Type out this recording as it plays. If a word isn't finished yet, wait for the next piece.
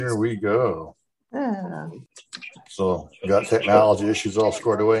Here we go. Yeah. So, got technology issues all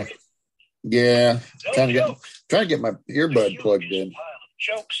squared away. Yeah, trying to get my earbud plugged in.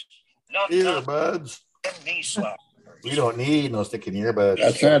 Earbuds. We don't need no sticking earbuds.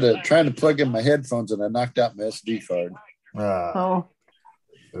 I tried to plug in my headphones and I knocked out my SD card. Oh,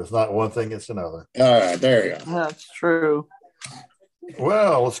 It's not one thing; it's another. All right, there you go. that's true.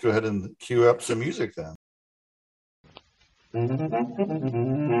 Well, let's go ahead and cue up some music then.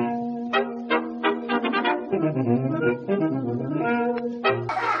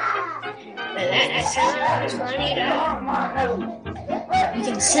 That sounds funny. You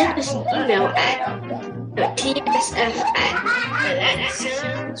can send us an email at Now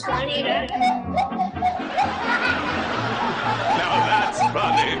that's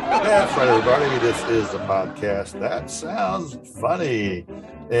funny. That's right, everybody. This is the podcast That Sounds Funny.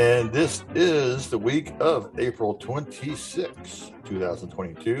 And this is the week of April 26,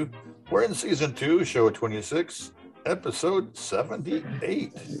 2022. We're in season 2, show 26, episode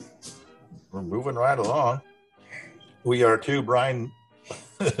 78. We're moving right along. We are two blind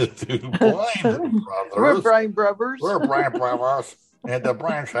brothers. We're Brian Brothers. We're Brian Brothers and the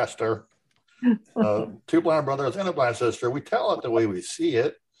blind sister. Two blind brothers and a blind sister. We tell it the way we see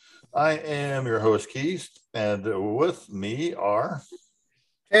it. I am your host, Keith, and with me are...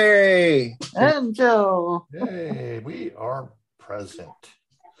 Hey, And Joe. Hey, we are present.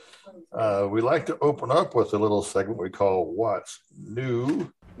 We like to open up with a little segment we call What's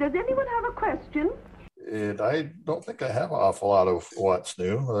New? Does anyone have a question? And I don't think I have an awful lot of What's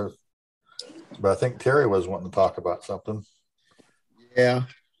New, but I think Terry was wanting to talk about something. yeah,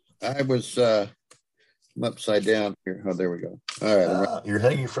 I was I'm upside down here. Oh, there we go. All right, You're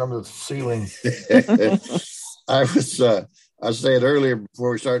hanging from the ceiling. I was saying earlier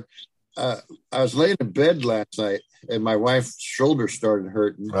before we started, I was laying in bed last night and my wife's shoulder started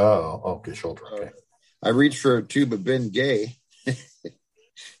hurting. Oh, okay, shoulder. Okay. I reached for a tube of Bengay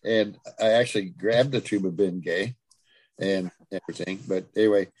and I actually grabbed a tube of Bengay and everything. But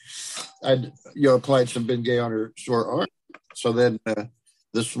anyway, I applied some Bengay on her sore arm. So then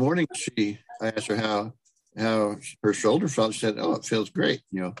this morning I asked her how her shoulder felt. She said, "Oh, it feels great."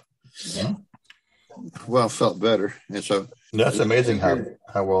 Yeah. Well, felt better. And so That's amazing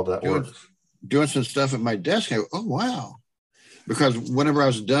how well that works. Doing some stuff at my desk. I go, "Oh, wow." Because whenever I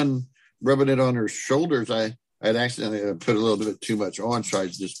was done rubbing it on her shoulders, I'd accidentally put a little bit too much on. So I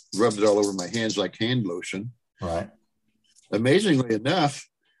just rubbed it all over my hands like hand lotion. Right. Amazingly enough,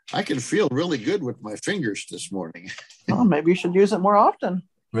 I can feel really good with my fingers this morning. Oh, maybe you should use it more often.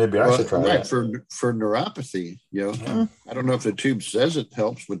 Maybe I should try that. For neuropathy, I don't know if the tube says it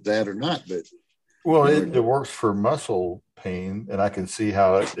helps with that or not, but Well, it works for muscle pain, and I can see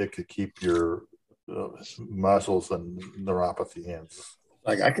how it could keep your muscles and neuropathy hands.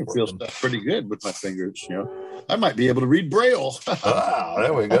 like I can feel stuff pretty good with my fingers. I might be able to read Braille. Ah,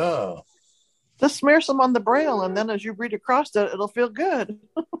 there we go. Just smear some on the braille, and then as you read across it, it'll feel good.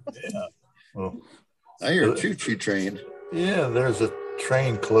 Yeah. Well, I hear a choo-choo train. yeah, there's a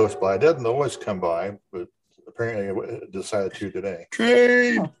train close by. It doesn't always come by, but apparently it decided to today.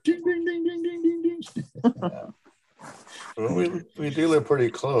 Train. Ding, ding, ding, ding, ding, ding, ding. Yeah. Well, we do live pretty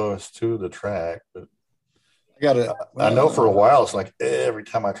close to the track, but I know for a while it's like every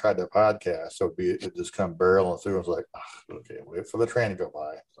time I tried to podcast, it just come barreling through. I was like, okay, wait for the train to go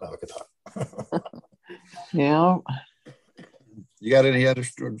by. So I could talk. Yeah. You got any other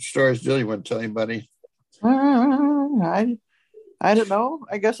stories, Jill? You want to tell anybody? I don't know.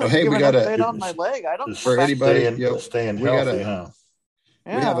 I guess I hey, give we an got update on my leg. I don't Just For anybody, staying we healthy, gotta- huh?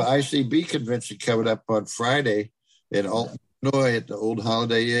 Yeah. We have an ICB convention coming up on Friday in Alton, Illinois at the Old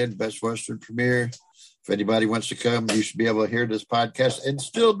Holiday Inn, Best Western Premiere. If anybody wants to come, you should be able to hear this podcast and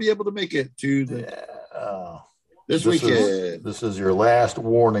still be able to make it to this weekend. This is your last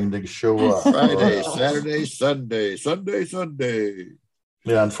warning to show up. Friday, Saturday, Sunday.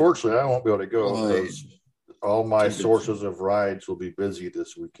 Yeah, unfortunately, I won't be able to go Oh, because all my attendance. sources of rides will be busy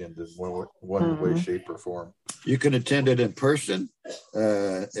this weekend in one way, shape, or form. You can attend it in person.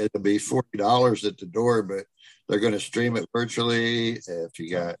 It'll be $40 at the door, but they're going to stream it virtually. If you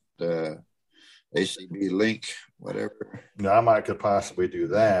got ACB link, whatever. Now, I could possibly do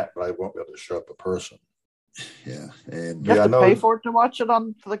that, but I won't be able to show up in person. Yeah, and You have I to know. pay for it to watch it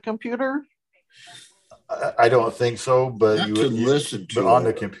on the computer. I don't think so, but Not you to would listen to But on it.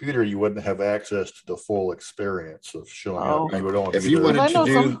 the computer, you wouldn't have access to the full experience of showing Oh. up. You would only If be you there. wanted I to know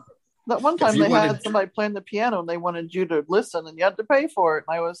do, that one time you they wanted- had somebody playing the piano and they wanted you to listen and you had to pay for it.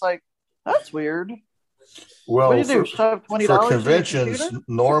 And I was like, that's weird. Well, What do you do? Shove $20 for in your conventions, computer?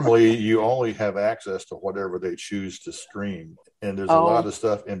 normally you only have access to whatever they choose to stream. And there's a lot of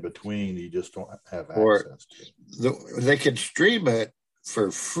stuff in between you just don't have Or access to. they can stream it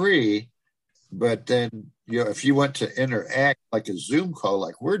for free, but then if you want to interact like a Zoom call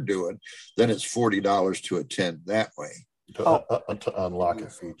like we're doing, then it's $40 to attend that way. To unlock a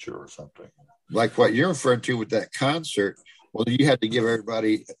feature or something. Like what you're referring to with that concert. Well, you had to give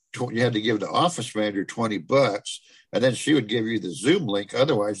the office manager $20, and then she would give you the Zoom link.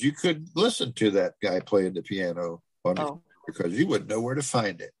 Otherwise, you couldn't listen to that guy playing the piano because you wouldn't know where to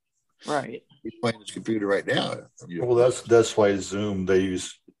find it. Right. He's playing his computer right now. Well, that's why Zoom, they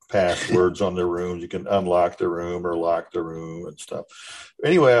use passwords on their rooms. You can unlock the room or lock the room and stuff.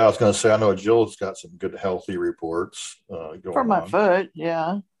 Anyway, I was going to say, I know Jill's got some good healthy reports going for my on. foot.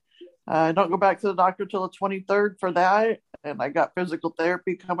 Yeah. I don't go back to the doctor till the 23rd for that. And I got physical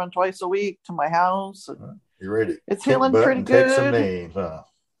therapy coming twice a week to my house. You ready? It's healing pretty good. Take some names, huh?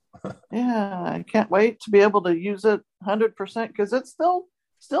 Yeah, I can't wait to be able to use it 100% because it's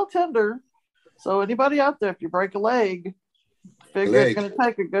still tender. So anybody out there, if you break a leg, figure it's going to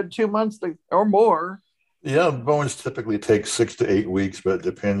take a good 2 months or more. Yeah, bones typically take 6 to 8 weeks, but it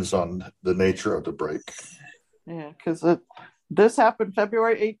depends on the nature of the break. Yeah, because this happened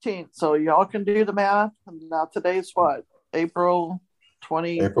February 18th, so y'all can do the math. Now today's what? April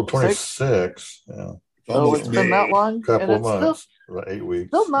 26th? April 26th, yeah. So it's been that long? A couple of months, about 8 weeks.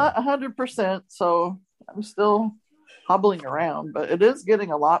 Still not 100%, so I'm still hobbling around, but it is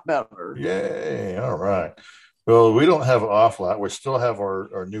getting a lot better. Yay, all right. Well, we don't have an awful lot. We still have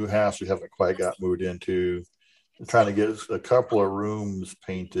our new house we haven't quite got moved into. We're trying to get a couple of rooms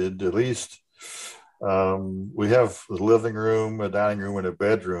painted, at least. We have the living room, a dining room, and a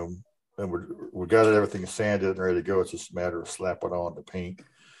bedroom, and we got everything sanded and ready to go. It's just a matter of slapping on the paint.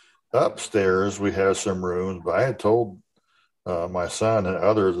 Upstairs, we have some rooms, but I had told my son and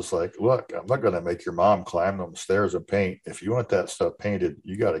others, it's like, look, I'm not going to make your mom climb them stairs and paint. If you want that stuff painted,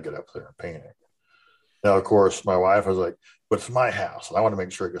 you got to get up there and paint it. Now, of course, my wife was like, but it's my house, and I want to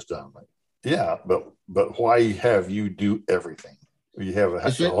make sure it gets done. I'm like, yeah, but why have you do everything? You have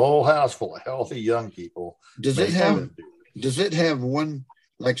a whole house full of healthy young people. Does it have one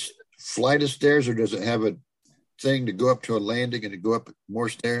like flight of stairs, or does it have a thing to go up to a landing and to go up more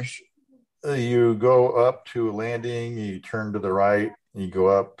stairs? You go up to a landing, you turn to the right, you go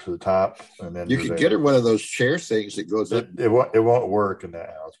up to the top, and then you could get her one of those chair things that goes up. It won't work in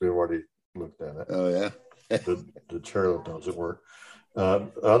that house. We've already looked at it. Oh yeah, the chairlift doesn't work.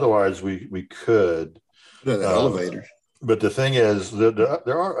 Otherwise, we could the elevator. But the thing is,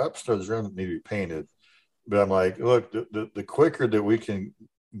 there are upstairs rooms that need to be painted. But I'm like, look, the quicker that we can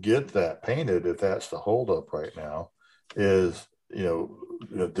get that painted, if that's the holdup right now, is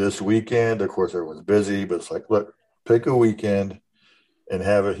this weekend. Of course, everyone's busy, but it's like, look, pick a weekend and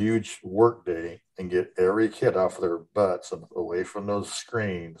have a huge work day and get every kid off their butts and away from those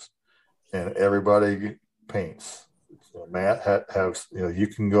screens, and everybody paints. So Matt has you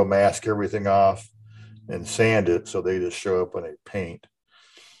can go mask everything off and sand it, so they just show up and they paint.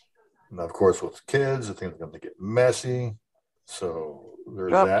 And of course, with kids, the thing's going to get messy. So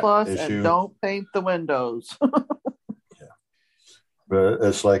there's that issue. And don't paint the windows. Yeah, but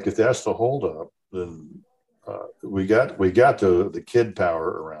it's like if that's the holdup, then we got the kid power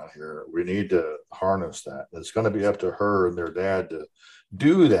around here. We need to harness that. It's going to be up to her and their dad to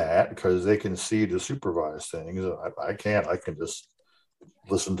do that because they can see to supervise things. I can't. I can just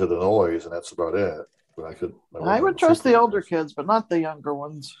listen to the noise, and that's about it. But I would trust the older kids, but not the younger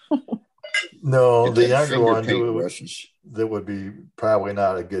ones. No, the younger ones, that would be probably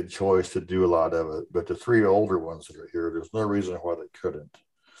not a good choice to do a lot of it. But the three older ones that are here, there's no reason why they couldn't.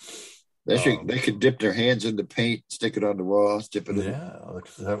 They could dip their hands in the paint, stick it on the wall, dip it in. Yeah,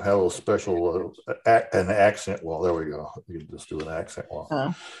 have a little special an accent wall. There we go. You can just do an accent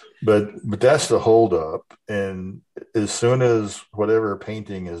wall. But that's the holdup. And as soon as whatever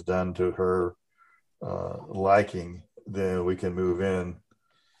painting is done to her liking, then we can move in.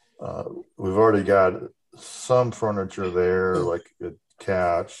 We've already got some furniture there, like a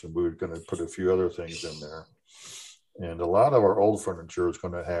couch, and we're going to put a few other things in there. And a lot of our old furniture is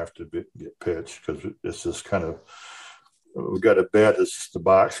going to have to get pitched because it's just kind of, we've got a bed, the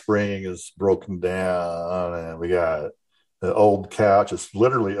box spring is broken down, and we got the old couch. It's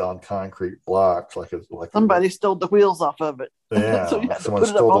literally on concrete blocks, like somebody stole the wheels off of it. Yeah, so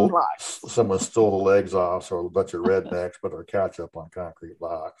someone stole the legs off, so a bunch of rednecks put our couch up on concrete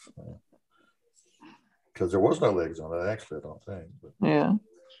blocks because there was no legs on it. Actually, I don't think. But. Yeah.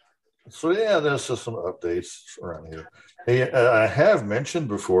 So yeah, there's just some updates around here. Hey, I have mentioned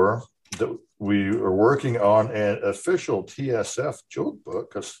before that we are working on an official TSF joke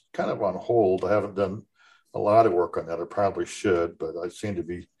book. It's kind of on hold. I haven't done a lot of work on that. I probably should, but I seem to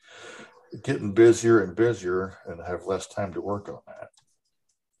be getting busier and busier and have less time to work on that.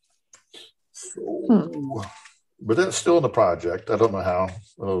 So, but that's still in the project. I don't know how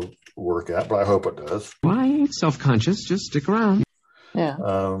it'll work out, but I hope it does. Why ain't self-conscious? Just stick around. Yeah.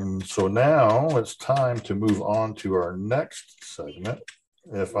 So now it's time to move on to our next segment.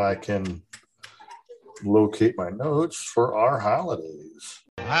 If I can locate my notes for our holidays.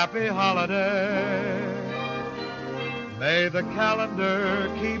 Happy holiday. May the calendar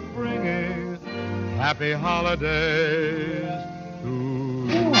keep bringing happy holidays to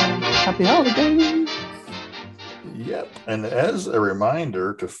you. Happy holidays. Yep. And as a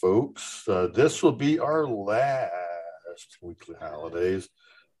reminder to folks, this will be our last weekly holidays.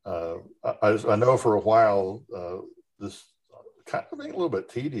 I know for a while this kind of being a little bit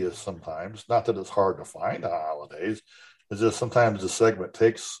tedious sometimes. Not that it's hard to find the holidays. It's just sometimes the segment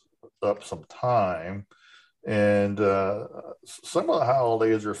takes up some time. And some of the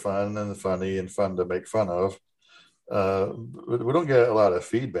holidays are fun and funny and fun to make fun of. But we don't get a lot of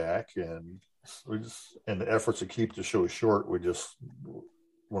feedback, and we just, in the efforts to keep the show short, we just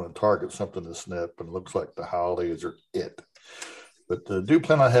want to target something to snip, and it looks like the holidays are it. But do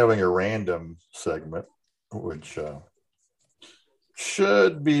plan on having a random segment, which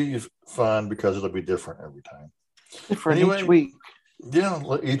should be fun because it'll be different every time. Different each week. Yeah,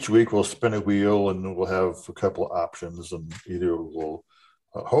 each week we'll spin a wheel and we'll have a couple of options, and either we'll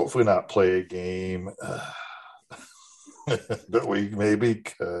hopefully not play a game, but we maybe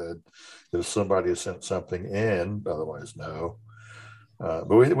could if somebody has sent something in, otherwise no. But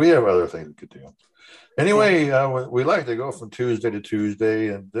we have other things we could do. Anyway, we like to go from Tuesday to Tuesday,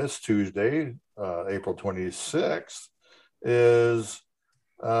 and this Tuesday, April 26th, is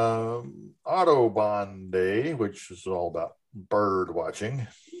Audubon Day, which is all about bird watching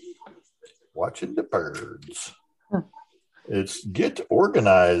the birds. It's Get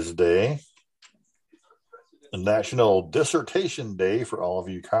Organized Day, a National Dissertation Day for all of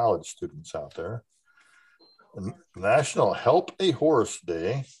you college students out there, National Help a Horse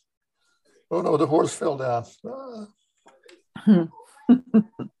Day. Oh no, the horse fell down.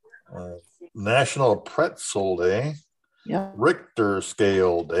 National Pretzel Day. Yeah. Richter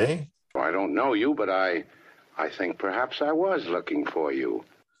Scale Day. I don't know you, but I think perhaps I was looking for you.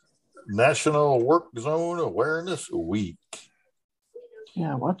 National Work Zone Awareness Week.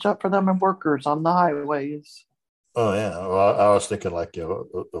 Yeah, watch out for them workers on the highways. Oh, yeah. Well, I was thinking like a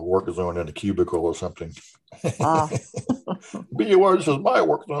work zone in a cubicle or something. Be aware, this is my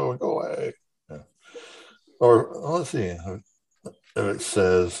work zone. Go away. Yeah. Or let's see. It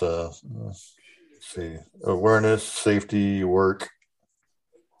says, let's see, awareness, safety, work.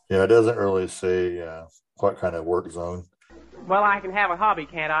 Yeah, it doesn't really say what kind of work zone. Well, I can have a hobby,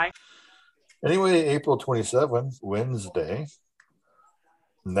 can't I? Anyway, April 27th, Wednesday,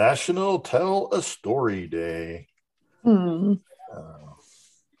 National Tell a Story Day. If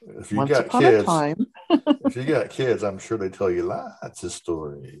you got kids, if you got kids, I'm sure they tell you lots of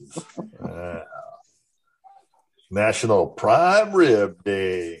stories. National Prime Rib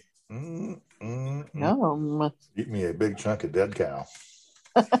Day. Yum. Eat me a big chunk of dead cow.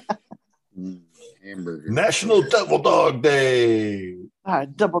 Hamburger. National Devil Dog Day. I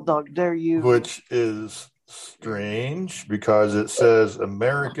double dog dare you. Which is strange because it says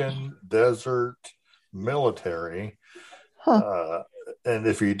American Desert Military. And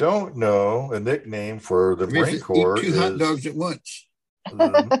if you don't know, a nickname for the Marine Corps eat two hot dogs at once.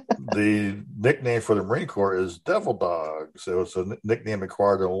 The nickname for the Marine Corps is Devil Dog. So it's a nickname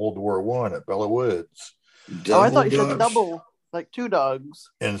acquired in World War I at Bella Woods. I thought you said double, like two dogs.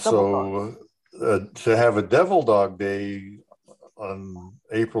 And so to have a Devil Dog Day on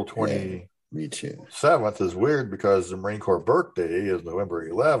April 27th is weird because the Marine Corps birthday is November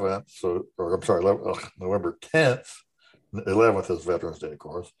 11th. So, or I'm sorry, November 10th. 11th is Veterans Day, of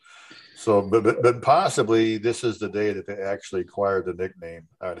course. So, but possibly this is the day that they actually acquired the nickname.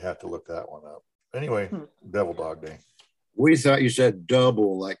 I'd have to look that one up. Anyway, Devil Dog Day. We thought you said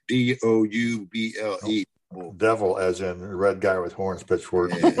double, like D-O-U-B-L-E. Devil, as in red guy with horns,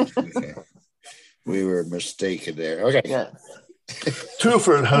 pitchfork. Yeah, okay. We were mistaken there. Okay. Yeah.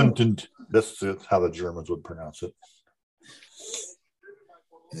 Twofer Hunting. That's how the Germans would pronounce it.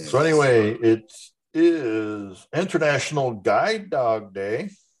 Yes. So anyway, it is International Guide Dog Day.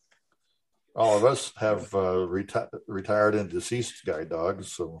 All of us have retired and deceased guide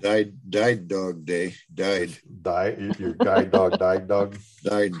dogs. So died dog day. Died. Your guide dog died dog.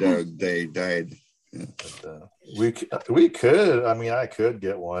 Died dog day. Died. But, we could. I mean, I could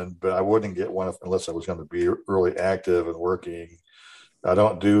get one, but I wouldn't get one unless I was going to be really active and working. I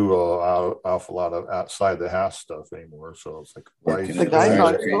don't do an awful lot of outside the house stuff anymore. So it's like, why the guy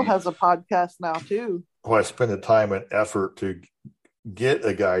dog still has a podcast now too. Why spend the time and effort to get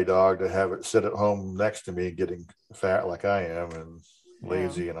a guide dog to have it sit at home next to me, getting fat like I am and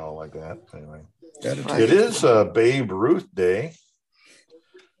lazy and all like that. Anyway, it is Babe Ruth Day,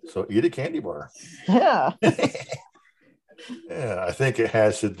 so eat a candy bar. Yeah. Yeah, I think it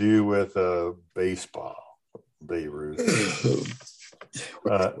has to do with baseball. Babe Ruth.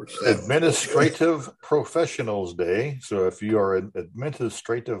 Administrative Professionals Day. So if you are an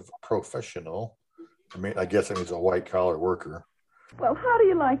administrative professional, I guess that means a white collar worker. Well, how do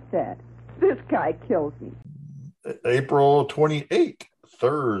you like that? This guy kills me. April 28th,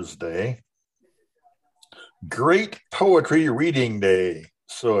 Thursday. Great Poetry Reading Day.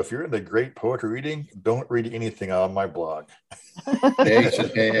 So if you're into great poetry reading, don't read anything on my blog. Eggs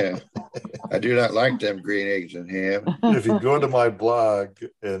and ham. I do not like them green eggs and ham. If you go to my blog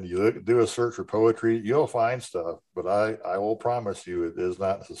and you do a search for poetry, you'll find stuff. But I will promise you it is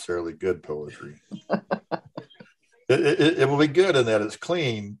not necessarily good poetry. It will be good in that it's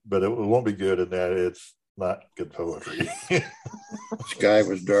clean, but it won't be good in that it's not good poetry. The sky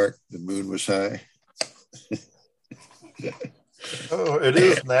was dark. The moon was high. Oh, it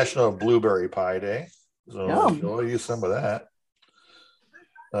is National Blueberry Pie Day. So I'll use some of that.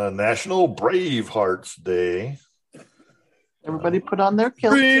 National Brave Hearts Day. Everybody put on their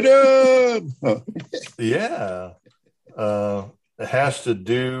kilts. Freedom! Yeah. It has to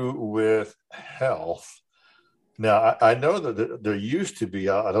do with health. Now, I know that there used to be,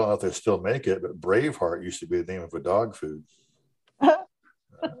 I don't know if they still make it, but Braveheart used to be the name of a dog food.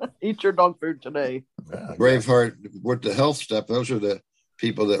 Eat your dog food today. Yeah, Braveheart, with the health stuff, those are the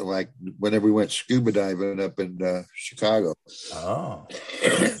people that, like, whenever we went scuba diving up in Chicago. Oh.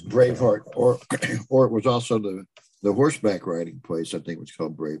 Braveheart. Or it was also the horseback riding place, I think was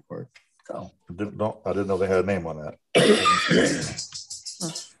called Braveheart. Oh, I didn't know they had a name on that.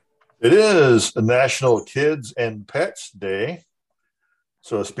 It is National Kids and Pets Day.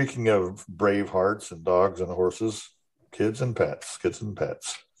 So speaking of brave hearts and dogs and horses, kids and pets.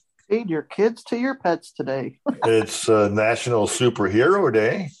 Feed your kids to your pets today. It's National Superhero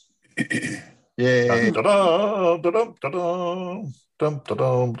Day. Yay. I am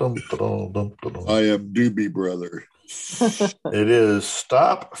Doobie Brother. It is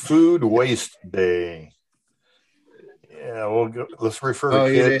Stop Food Waste Day. Yeah, let's refer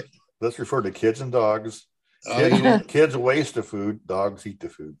to kids. Let's refer to kids and dogs. Kids waste the food. Dogs eat the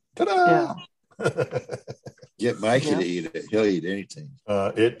food. Ta-da! Yeah. Get Mikey to eat it. He'll eat anything.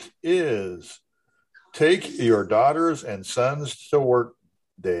 It is Take Your Daughters and Sons to Work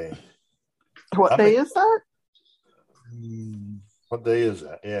Day. What day is that? What day is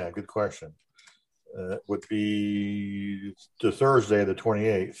that? Yeah, good question. It would be the Thursday, the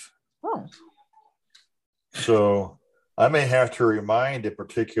 28th. Oh. So I may have to remind a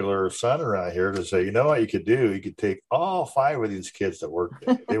particular son around here to say, you know what you could do? You could take all 5 of these kids to work.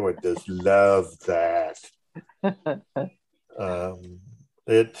 They would just love that.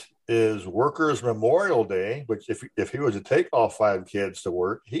 It is Workers' Memorial Day, which if he was to take all 5 kids to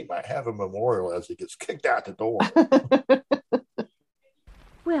work, he might have a memorial as he gets kicked out the door.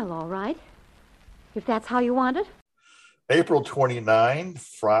 Well, all right. If that's how you want it. April 29,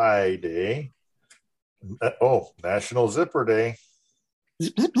 Friday. National Zipper Day.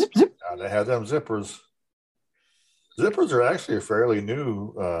 Zip, zip, zip, zip. They have them zippers. Zippers are actually a fairly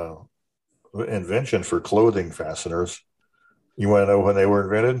new invention for clothing fasteners. You want to know when they were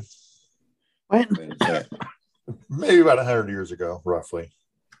invented? When? Maybe about 100 years ago, roughly.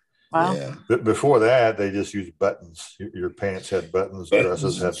 Wow. Yeah. But before that, they just used buttons. Your pants had buttons,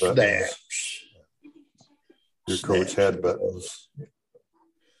 dresses had buttons. Snaps. Your coats had buttons.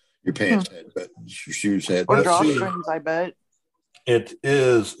 Your pants had buttons. Your shoes had Or buttons. drawstrings, I bet. It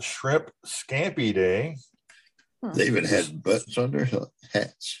is Shrimp Scampi Day. They even had buttons on their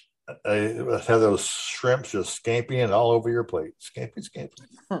hats. I have those shrimps just scamping all over your plate. Scampi.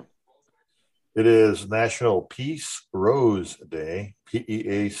 It is National Peace Rose Day.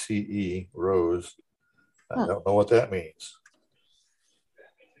 Peace, rose. I don't know what that means.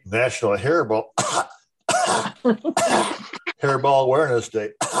 National Hairball Awareness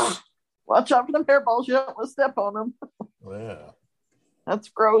Day. Watch out for them hairballs. You don't want to step on them. Yeah. That's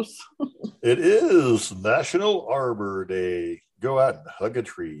gross. It is National Arbor Day. Go out and hug a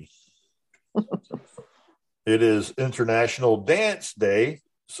tree. It is International Dance Day,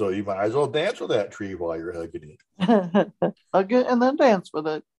 so you might as well dance with that tree while you're hugging it. Hug it and then dance with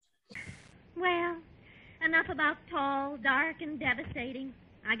it. Well, enough about tall, dark, and devastating.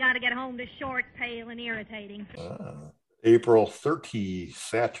 I gotta get home to short, pale, and irritating. April 30,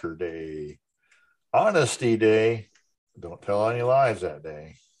 Saturday. Honesty Day. Don't tell any lies that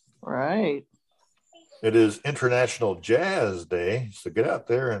day. Right. It is International Jazz Day, so get out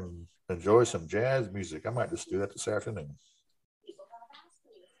there and enjoy some jazz music. I might just do that this afternoon.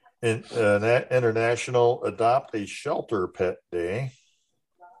 International Adopt a Shelter Pet Day.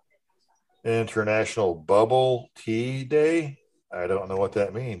 International Bubble Tea Day. I don't know what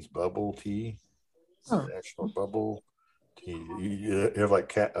that means. Bubble tea. National Bubble Tea. You have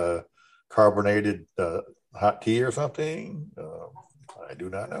like carbonated hot tea or something? I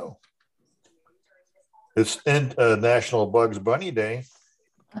do not know. It's National Bugs Bunny Day.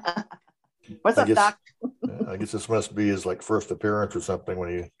 What's up, Doc? I guess this must be his like first appearance or something when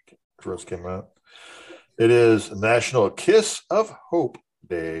he first came out. It is National Kiss of Hope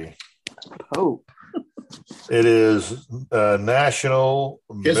Day. Hope. It is National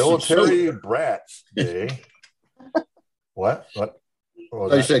Kiss Military Brats Day. What?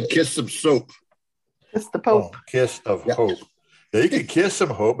 I said kiss some soap. Kiss the Pope. Kiss of Hope. Yeah, you can kiss some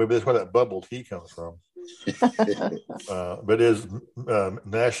hope. Maybe that's where that bubble tea comes from. But it is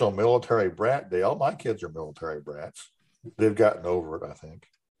National Military Brat Day. All my kids are military brats. They've gotten over it, I think.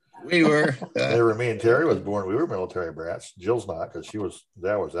 We were. Me and Terry was born. We were military brats. Jill's not because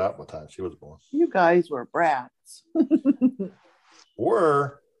that was out by the time she was born. You guys were brats.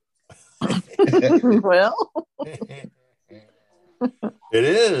 Were. Well. It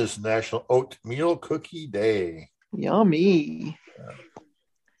is National Oatmeal Cookie Day. Yummy.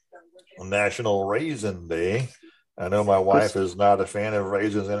 National Raisin Day. I know my wife is not a fan of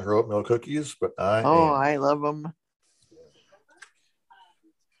raisins in her oatmeal cookies, but I am. I love them.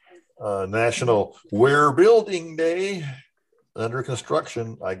 National We're Building Day. Under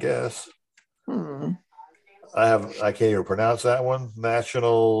construction, I guess. I can't even pronounce that one.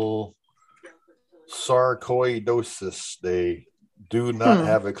 National Sarcoidosis Day. Do not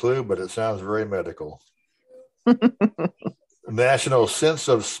have a clue, but it sounds very medical. National Sense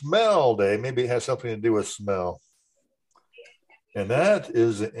of Smell Day. Maybe it has something to do with smell. And that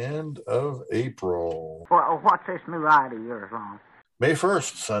is the end of April. Well, what's this new ID of yours on? May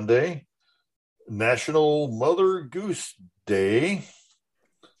 1st, Sunday. National Mother Goose Day.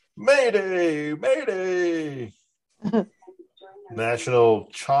 Mayday! Mayday! National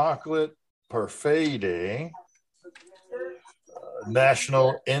Chocolate Parfait Day.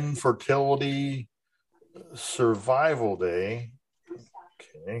 National Infertility Survival Day.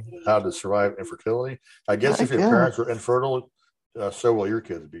 Okay. How to survive infertility. I guess if your parents were infertile, so will your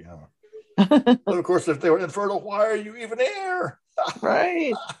kids be, huh? But of course, if they were infertile, why are you even here?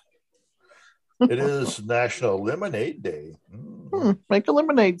 Right. It is National Lemonade Day. Make a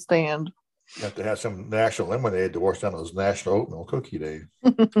lemonade stand. You have to have some national lemonade to wash down those National Oatmeal Cookie Day.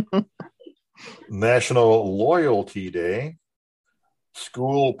 National Loyalty Day.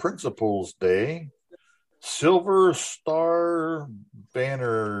 School Principals Day. Silver Star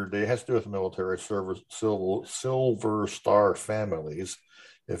Banner Day. It has to do with military service. Silver Star families.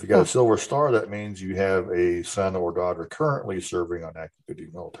 If you got a Silver Star, that means you have a son or daughter currently serving on active duty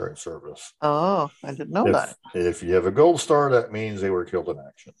military service. Oh, I didn't know that. If you have a Gold Star, that means they were killed in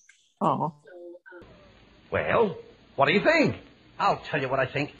action. Oh. Well, what do you think? I'll tell you what I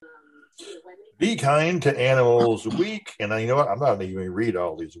think. Be Kind to Animals Week. And you know what? I'm not even going to read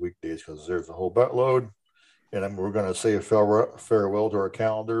all these weekdays because there's a whole buttload. And we're going to say a farewell to our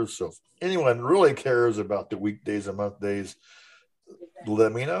calendars. So if anyone really cares about the weekdays and month days,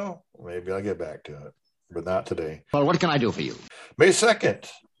 let me know. Maybe I'll get back to it, but not today. Well, what can I do for you? May 2nd,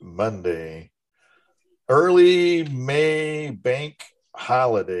 Monday. Early May Bank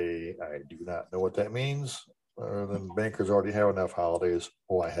Holiday. I do not know what that means. Other than bankers already have enough holidays.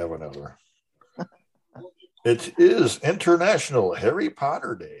 Oh, I have another. It is International Harry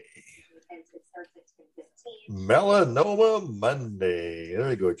Potter Day. Melanoma Monday. There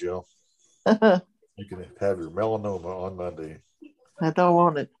you go, Jill. You can have your melanoma on Monday. I don't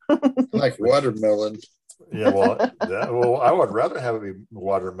want it. Like watermelon. Yeah, well, I would rather have it be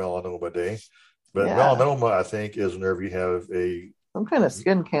watermelanoma day. But melanoma, I think, is whenever you have some kind of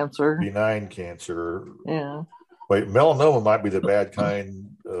skin cancer. Benign cancer. Yeah. Wait, melanoma might be the bad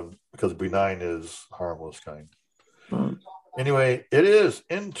kind because benign is harmless kind. Anyway, it is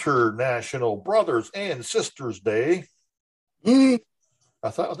International Brothers and Sisters Day. I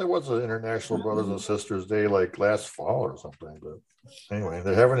thought there was an International Brothers and Sisters Day like last fall or something. But anyway,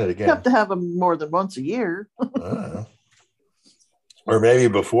 they're having it again. You have to have them more than once a year. Or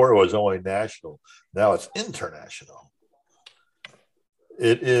maybe before it was only national. Now it's international.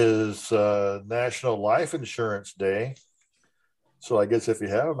 It is National Life Insurance Day. So I guess if you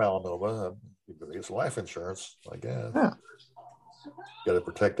have a melanoma, you can get some life insurance, I guess. Yeah. Got to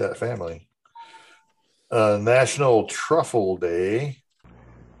protect that family. National Truffle Day.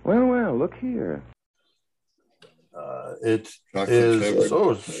 Well, look here. It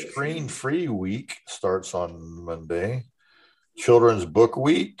is Screen Free Week starts on Monday. Children's Book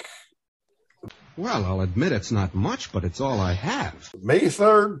Week. Well, I'll admit it's not much, but it's all I have. May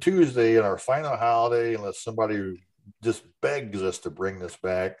 3rd, Tuesday, and our final holiday, unless somebody just begs us to bring this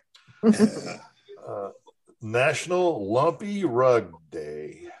back. National Lumpy Rug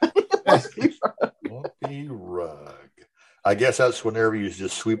Day. Lumpy rug. I guess that's whenever you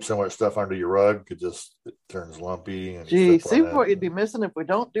just sweep so much stuff under your rug, it turns lumpy. And gee, see what you'd be missing if we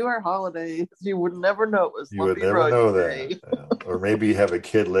don't do our holidays. You would never know it was you would never know that. Yeah. Or maybe you have a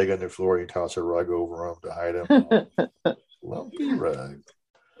kid leg on the floor and you toss a rug over him to hide him. Lumpy rug.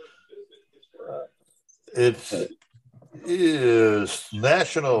 It is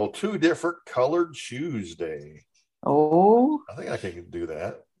National 2 Different Colored Shoes Day. Oh. I think I can do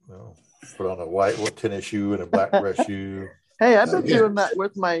that. Well, put on a white tennis shoe and a black dress shoe. Hey, I've been doing that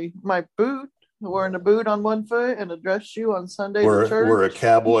with my boot, wearing a boot on one foot and a dress shoe on Sunday to church. Wear a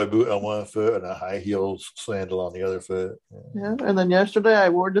cowboy boot on one foot and a high heels sandal on the other foot. Yeah, and then yesterday I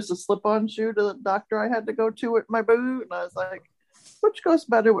wore just a slip-on shoe to the doctor I had to go to with my boot, and I was like, which goes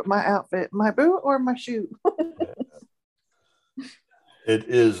better with my outfit, my boot or my shoe? It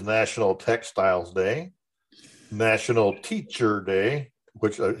is National Textiles Day, National Teacher Day,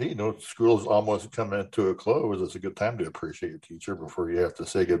 which, school's almost coming to a close. It's a good time to appreciate your teacher before you have to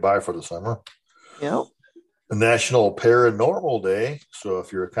say goodbye for the summer. Yep. National Paranormal Day. So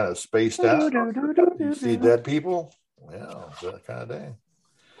if you're kind of spaced out, you see dead people. Yeah, it's that kind of day.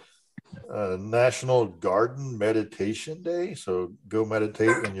 National Garden Meditation Day. So go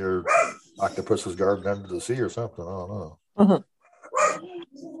meditate in your octopus's garden under the sea or something. I don't know.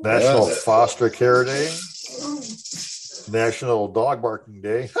 National Foster Care Day. National Dog Barking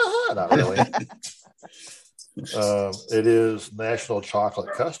Day. Not really. It is National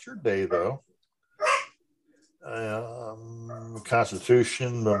Chocolate Custard Day, though.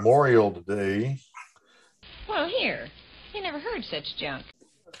 Constitution Memorial Day. Well, here. You never heard such junk.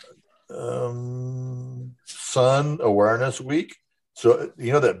 Sun Awareness Week. So,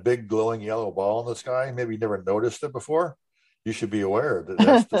 you know that big glowing yellow ball in the sky? Maybe you never noticed it before. You should be aware that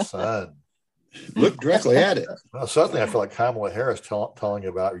that's the sun. Look directly at it. Well, suddenly I feel like Kamala Harris telling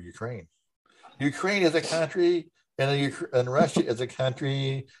about Ukraine. Ukraine is a country, and Russia is a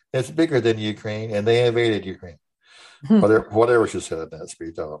country that's bigger than Ukraine, and they invaded Ukraine. Whatever she said in that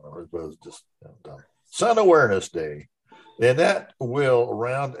speech, I don't remember. But it was just dumb. Sun Awareness Day. And that will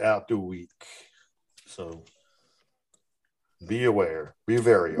round out the week. So be aware. Be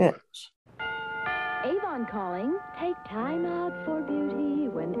very aware. Avon calling. Take time out for beauty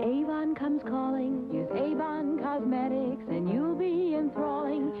when Avon comes calling. Use Avon Cosmetics and you'll be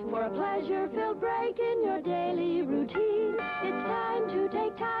enthralling. For a pleasure-filled break in your daily routine, it's time to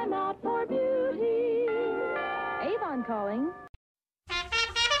take time out for beauty. Avon calling.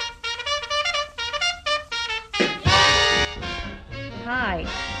 Hi,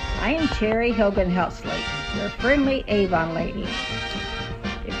 I am Terry Hogan Helsley, your friendly Avon lady.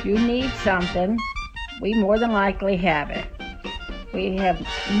 If you need something, we more than likely have it. We have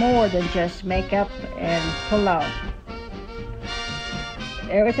more than just makeup and cologne.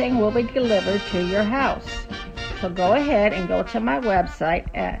 Everything will be delivered to your house. So go ahead and go to my website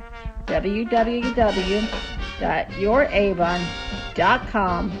at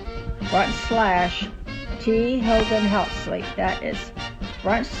www.youravon.com/T Hogan Helsley. That is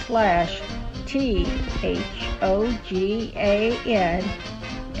 /THOGANHELTSLEY.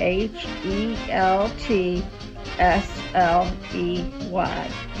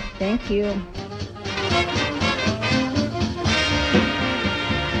 Thank you.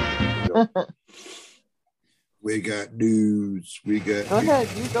 We got news. Go ahead,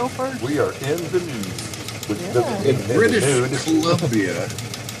 you go first. We are in the news. In British Columbia,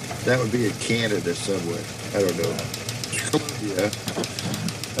 that would be in Canada somewhere. I don't know. Columbia.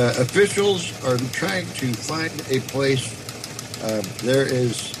 Officials are trying to find a place. There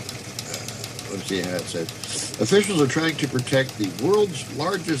is, let's see how it says. Officials are trying to protect the world's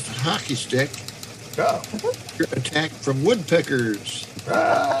largest hockey stick attack from woodpeckers.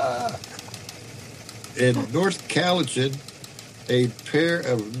 In North Cowichan, a pair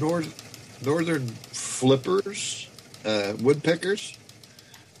of northern flippers, woodpeckers,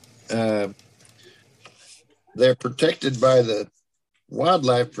 they're protected by the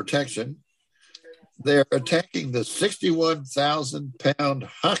wildlife protection, they're attacking the 61,000-pound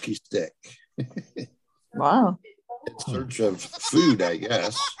hockey stick. Wow. In search of food, I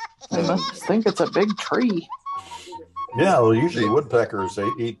guess. I must think it's a big tree. Yeah, well, usually woodpeckers, they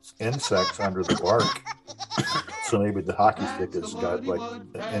eat insects under the bark. So maybe the hockey stick has got like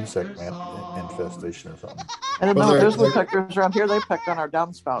an insect infestation or something. I don't know. There's woodpeckers around here. They peck on our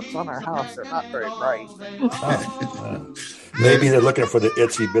downspouts on our house. They're not very bright. Maybe they're looking for the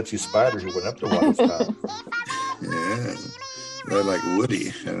itsy bitsy spider who went up the water spout. Yeah, they're like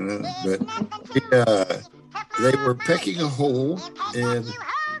Woody. I don't know, but they were pecking a hole, and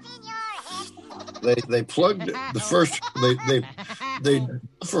they plugged the first. They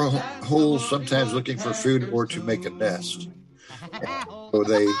for holes sometimes looking for food or to make a nest. So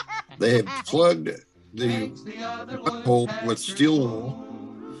they had plugged the hole with steel wool.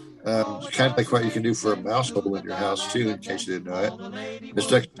 Kind of like what you can do for a mouse hole in your house too, in case you didn't know it. They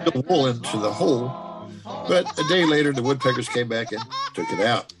stuck steel wool into the hole, but a day later the woodpeckers came back and took it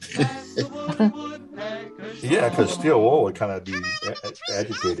out. Yeah, because steel wool would kind of be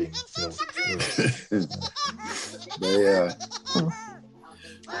agitating.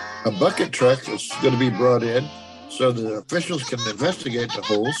 A bucket truck is going to be brought in so the officials can investigate the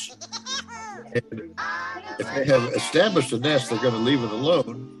holes. And if they have established a nest, they're going to leave it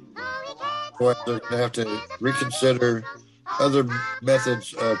alone. Or they're going to have to reconsider other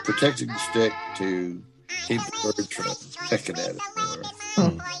methods of protecting the stick to keep the birds from pecking at it.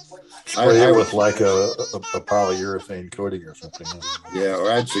 Spray it with like a polyurethane coating or something. Yeah,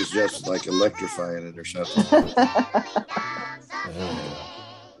 or I'd suggest like electrifying it or something.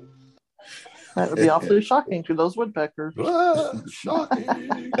 That would be awfully shocking to those woodpeckers. Shocking.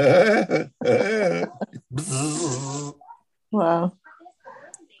 Wow.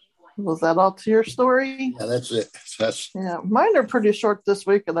 Was that all to your story? Yeah, that's it. Yeah, mine are pretty short this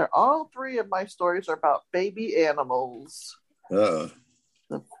week, and they're all three of my stories are about baby animals. The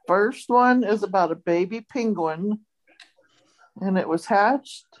first one is about a baby penguin, and it was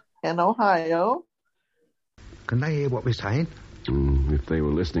hatched in Ohio. Can they hear what we're saying? If they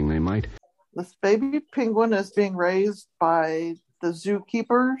were listening, they might. This baby penguin is being raised by the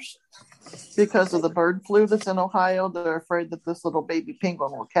zookeepers because of the bird flu that's in Ohio. They're afraid that this little baby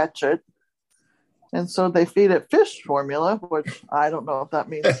penguin will catch it. And so they feed it fish formula, which I don't know if that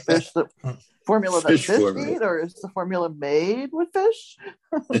means formula that fish eat, or is the formula made with fish?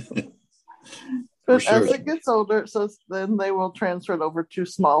 But as it gets older, so then they will transfer it over to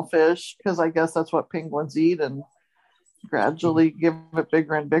small fish, because I guess that's what penguins eat, and gradually give it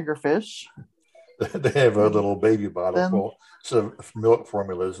bigger and bigger fish. They have a little baby bottle full. So milk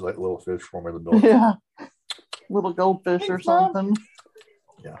formulas, like little fish formula milk. Yeah. Little goldfish or something.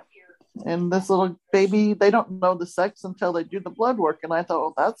 Yeah. And this little baby, they don't know the sex until they do the blood work. And I thought,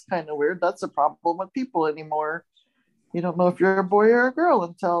 well, that's kind of weird. That's a problem with people anymore. You don't know if you're a boy or a girl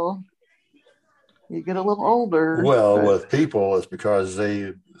until you get a little older. Well, with people, it's because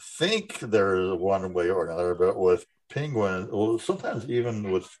they think they're one way or another. But with penguins, well, sometimes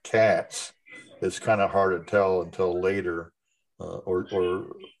even with cats, it's kind of hard to tell until later.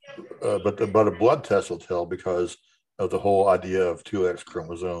 But a blood test will tell because of the whole idea of 2 X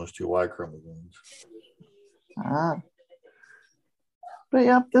chromosomes, 2 Y chromosomes. But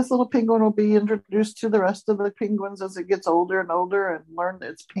yeah, this little penguin will be introduced to the rest of the penguins as it gets older and older and learn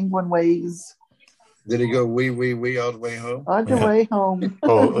its penguin ways. Did he go wee all the way home? On the way home.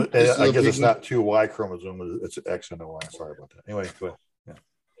 Oh, I guess it's not 2 Y chromosomes, it's X and a Y. Sorry about that. Anyway, go ahead. Yeah.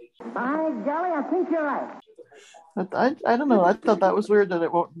 By golly, I think you're right. But I don't know. I thought that was weird that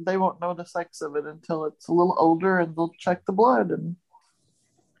they won't know the sex of it until it's a little older and they'll check the blood, and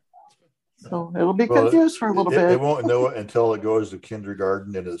so it'll be confused for a little bit. They won't know it until it goes to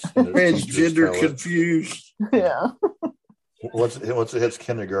kindergarten and it's gender confused. Yeah. Once it hits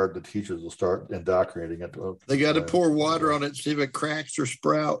kindergarten, the teachers will start indoctrinating it. They got to pour water on it, see if it cracks or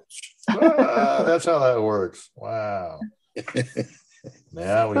sprouts. That's how that works. Wow.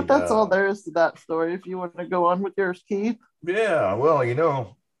 But that's all there is to that story. If you want to go on with yours, Keith. Yeah, well, you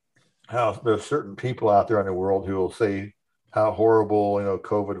know how there's certain people out there in the world who will say how horrible,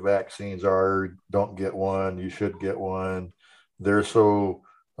 COVID vaccines are. Don't get one. You should get one. They're so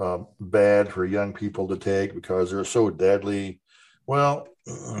bad for young people to take because they're so deadly. Well,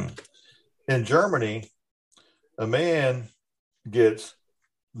 in Germany, a man gets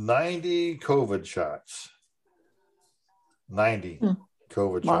 90 COVID shots. 90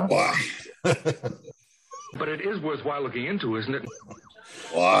 COVID shots. But it is worthwhile looking into, isn't it?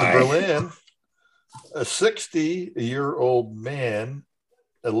 Why? In Berlin, a 60-year-old man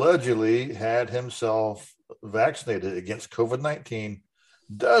allegedly had himself vaccinated against COVID-19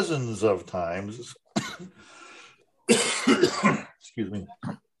 dozens of times excuse me,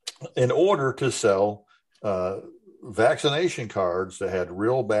 in order to sell vaccination cards that had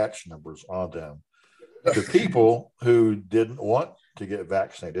real batch numbers on them to people who didn't want to get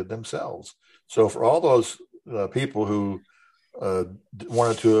vaccinated themselves. So for all those people who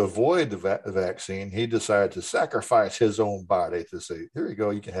wanted to avoid the vaccine, he decided to sacrifice his own body to say, here you go,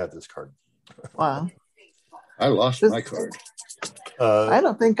 you can have this card. Wow. I lost my card. I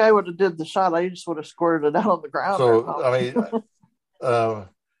don't think I would have did the shot. I just would have squirted it out on the ground. So, I mean,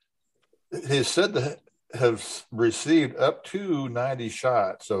 he said to have received up to 90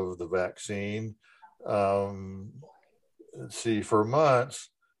 shots of the vaccine, for months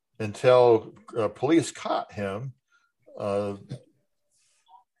until police caught him.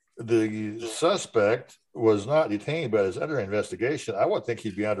 The suspect was not detained, but is under investigation. I would think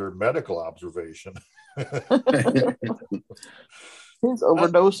he'd be under medical observation. He's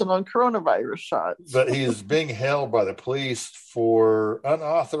overdosing on coronavirus shots. But he's being held by the police for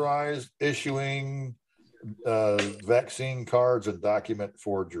unauthorized issuing vaccine cards and document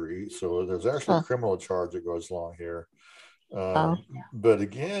forgery. So there's actually a criminal charge that goes along here. But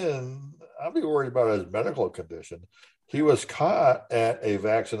again, I'll be worried about his medical condition. He was caught at a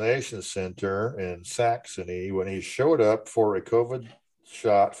vaccination center in Saxony when he showed up for a COVID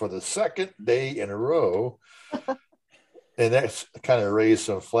shot for the second day in a row. And that's kind of raised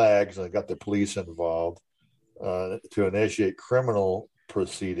some flags and got the police involved to initiate criminal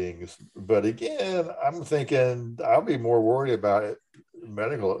proceedings. But again, I'm thinking I'll be more worried about it,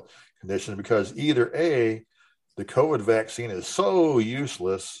 medical condition, because either A, the COVID vaccine is so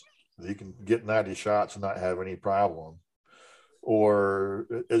useless that you can get 90 shots and not have any problem, or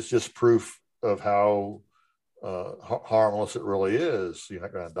it's just proof of how harmless it really is. You're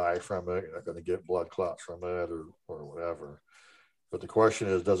not going to die from it. You're not going to get blood clots from it or whatever. But the question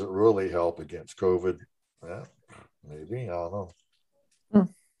is, does it really help against COVID? Yeah, maybe. I don't know.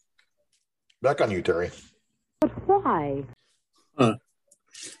 Back on you, Terry. But why?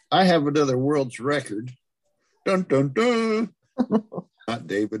 I have another world's record. Dun, dun, dun. Not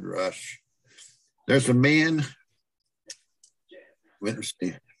David Rush. There's a man, let's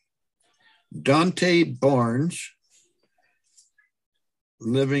see, Dante Barnes,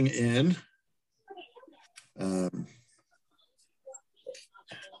 living in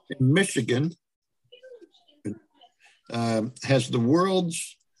Michigan, has the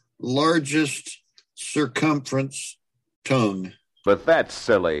world's largest circumference tongue. But that's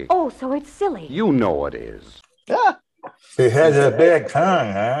silly. Oh, so it's silly. You know it is. Yeah. He has a big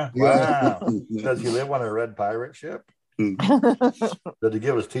tongue, huh? Wow. Does he live on a red pirate ship? Did he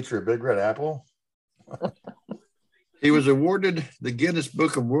give his teacher a big red apple? He was awarded the Guinness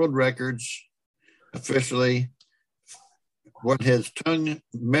Book of World Records officially when his tongue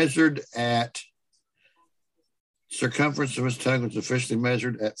measured at circumference of his tongue was officially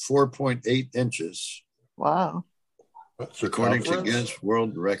measured at 4.8 inches. Wow. According to Guinness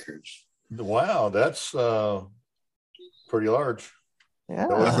World Records. Wow, that's pretty large. Yeah.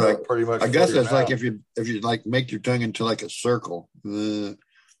 That's like, pretty much. I guess that's like if you like make your tongue into like a circle,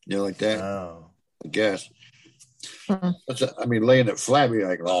 like that. Oh. I guess. I mean, laying it flat, be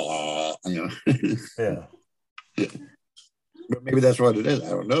like, Yeah. But maybe that's what it is. I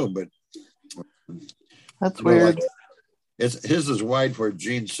don't know, but that's weird. Like, his is wide for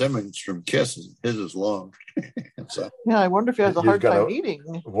Gene Simmons from Kiss. His is long. So, yeah, I wonder if he has a hard time eating.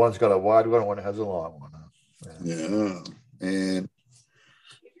 One's got a wide one, one has a long one. Yeah. And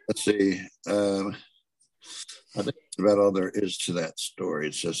let's see. I think that's about all there is to that story.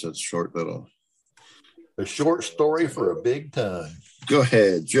 It's just a short little. A short story for a big tongue. Go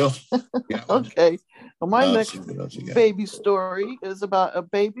ahead, Jill. Okay. Well, my next baby story is about a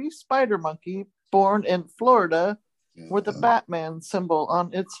baby spider monkey born in Florida with a Batman symbol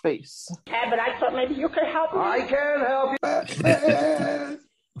on its face. Yeah, but I thought maybe you could help me. I can help you. Batman.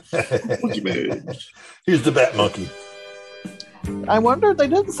 He's the Bat Monkey. I wonder, they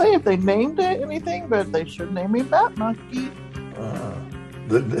didn't say if they named it anything, but they should name him Bat Monkey.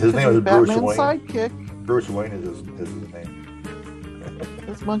 His name is Bruce Wayne. Sidekick. Bruce Wayne is his name.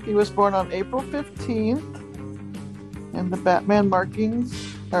 This monkey was born on April 15th, and the Batman markings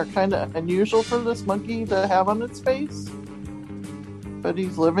are kind of unusual for this monkey to have on its face. But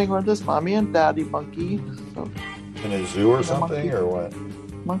he's living with his mommy and daddy monkey. So in a zoo or something, or what?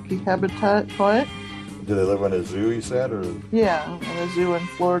 Monkey habitat, what? Do they live in a zoo, you said? Or yeah, in a zoo in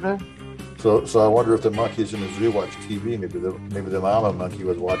Florida. So I wonder if the monkeys in the zoo watch TV. Maybe the mama monkey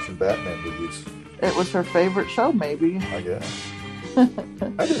was watching Batman movies. It was her favorite show, maybe. I guess.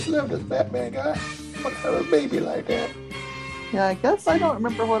 I just love this Batman guy. I want to have a baby like that. Yeah, I guess I don't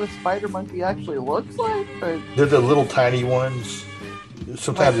remember what a spider monkey actually looks like, but They're the little tiny ones.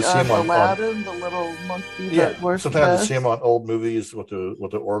 Sometimes you see them on Aladdin, the little monkey yeah. that works Sometimes best. you see them on old movies with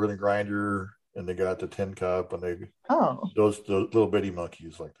the organ grinder, and they got the tin cup, and they those little bitty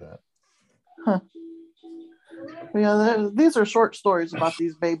monkeys like that. Huh. Yeah, these are short stories about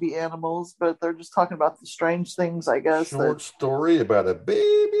these baby animals, but they're just talking about the strange things, I guess. Short story about a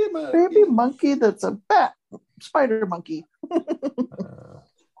baby monkey. Baby monkey that's a bat, spider monkey.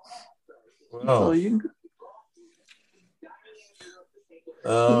 So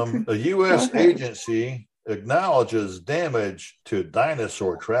a U.S. agency acknowledges damage to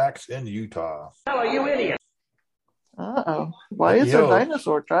dinosaur tracks in Utah. Hello, you idiot. Uh-oh. Why is there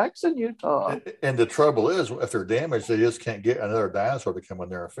dinosaur tracks in Utah? And the trouble is, if they're damaged, they just can't get another dinosaur to come in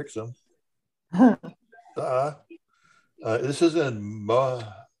there and fix them. This is in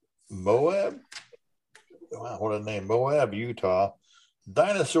Moab. Wow, what a name. Moab, Utah.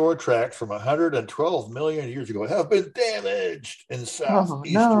 Dinosaur tracks from 112 million years ago have been damaged in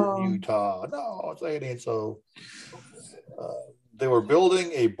southeastern Utah. No, it ain't so. They were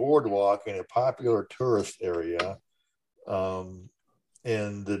building a boardwalk in a popular tourist area. And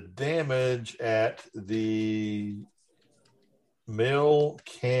the damage at the Mill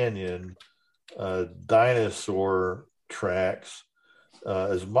Canyon dinosaur tracks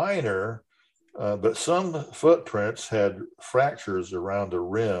is minor, but some footprints had fractures around the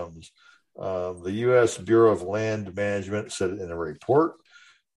rims. The U.S. Bureau of Land Management said in a report,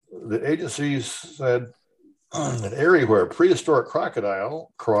 the agency said an area where a prehistoric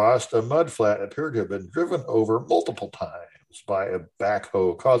crocodile crossed a mudflat appeared to have been driven over multiple times by a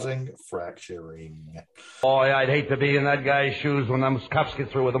backhoe, causing fracturing. Boy, I'd hate to be in that guy's shoes when them cops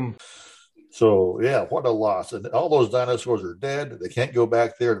get through with him. So, yeah, what a loss. And all those dinosaurs are dead. They can't go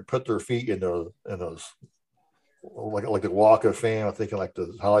back there and put their feet in those like the Walk of Fame. I'm thinking like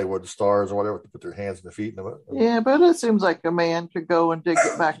the Hollywood stars or whatever, to put their hands and their feet in them. Yeah, but it seems like a man could go and dig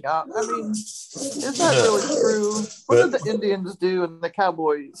it back out. I mean, is that really true? What did the Indians do and the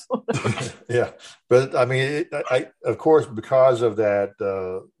cowboys? Yeah, but I mean, I of course, because of that,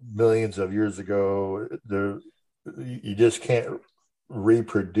 millions of years ago, you just can't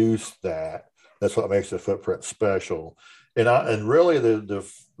reproduce that. That's what makes the footprint special. And really, the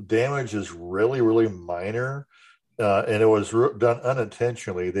damage is really, really minor. And it was done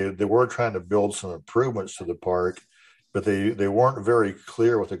unintentionally. They were trying to build some improvements to the park, but they weren't very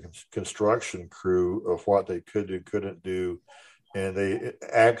clear with the construction crew of what they could do, couldn't do. And they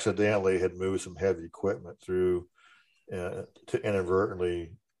accidentally had moved some heavy equipment through to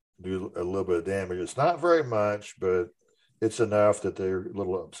inadvertently do a little bit of damage. It's not very much, but it's enough that they're a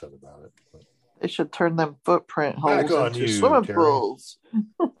little upset about it. They should turn them footprint holes into you, swimming Terry. pools.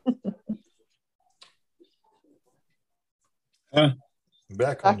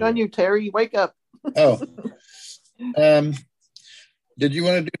 Back on you, Terry. Wake up. Did you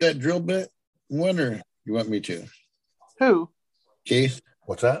want to do that drill bit one, or you want me to? Who? Keith.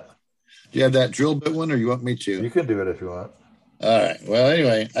 What's that? Do you have that drill bit one, or you want me to? You can do it if you want. All right. Well,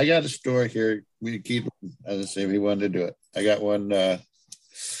 anyway, I got a story here. We keep, I didn't say if he wanted to do it. I got one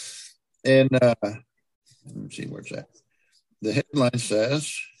let me see, where's that? The headline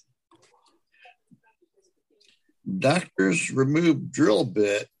says, doctors remove drill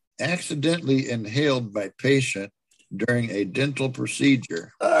bit accidentally inhaled by patient during a dental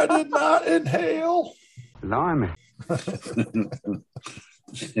procedure. I did not inhale. Blimey.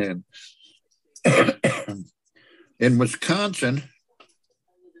 And in Wisconsin,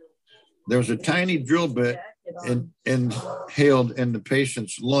 there was a tiny drill bit inhaled in the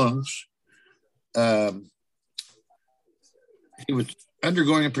patient's lungs. He was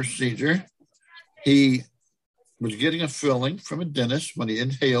undergoing a procedure. He was getting a filling from a dentist when he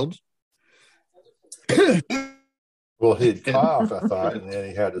inhaled. Well, he'd coughed, I thought, and then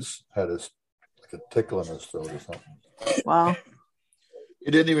he had his like a tickle in his throat or something. Wow.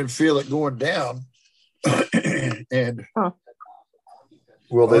 He didn't even feel it going down. And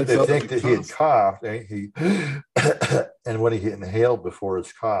well, they think that he had coughed, and and when he inhaled before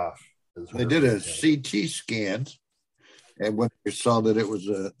his cough, they did a CT scan, and when they saw that it was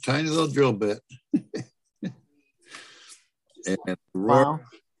a tiny little drill bit, and wow.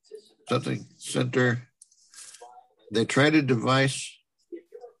 Something center, they tried a device.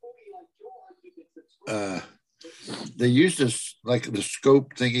 They used this like the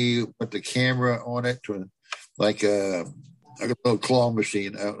scope thingy with the camera on it to like a little claw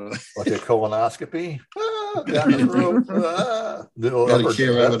machine. Like a colonoscopy? Down the road. The upper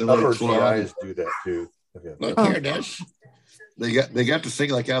GIs do that too. Okay. Look here, that's they got this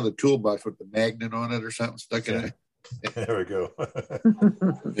thing like out of the toolbox with the magnet on it or something stuck in it. There we go.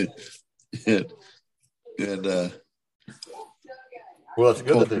 and well, it's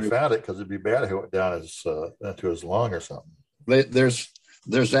good that they found it because it'd be bad if it went down into his lung or something.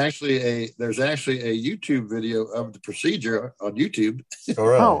 There's actually a YouTube video of the procedure on YouTube. Oh,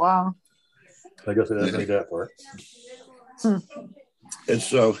 really? Oh, wow. I guess it doesn't need that part. And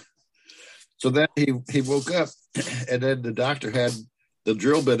so then he woke up, and then the doctor had the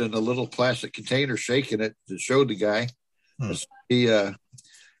drill bit in a little plastic container, shaking it to show the guy. They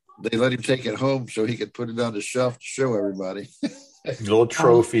let him take it home so he could put it on the shelf to show everybody. Little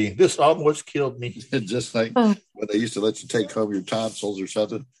trophy. This almost killed me. Just like when they used to let you take home your tonsils or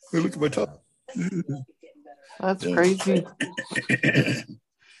something. Hey, look at my tonsils. That's crazy.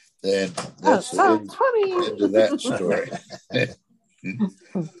 And that sounds funny. Into that story.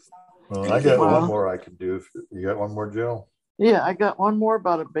 Well, I got one more I can do. You got one more, Jill? Yeah, I got one more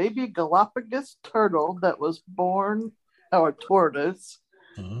about a baby Galapagos turtle that was born, or a tortoise,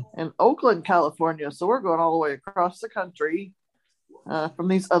 in Oakland, California. So we're going all the way across the country from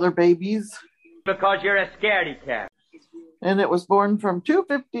these other babies. Because you're a scaredy cat. And it was born from two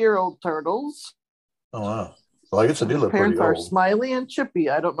 50-year-old turtles. Oh, wow. Well, I guess they do look Parents pretty are old. Smiley and Chippy.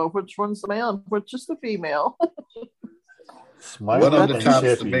 I don't know which one's the male and which is the female. Smiley one on the and top's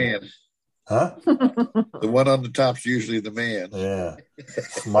Chippy. the man. Huh? The one on the top's usually the man. Yeah.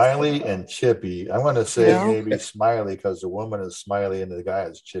 Smiley and Chippy. I want to say maybe Smiley because the woman is Smiley and the guy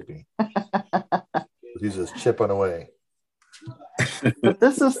is Chippy. He's just chipping away. But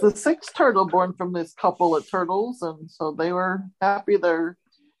this is the sixth turtle born from this couple of turtles, and so they were happy they're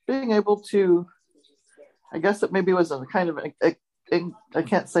being able to, I guess it maybe was a kind of, I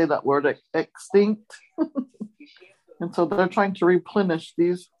can't say that word, extinct. And so they're trying to replenish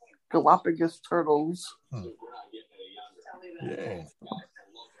these Galapagos turtles. Yeah.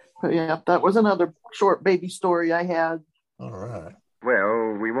 But yeah, that was another short baby story I had. All right.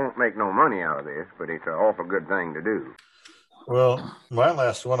 Well, we won't make no money out of this, but it's an awful good thing to do. Well, my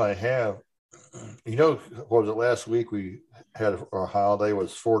last one I have, what was it last week? We had our holiday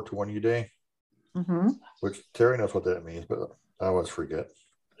was 420 Day, which Terry knows what that means, but I always forget.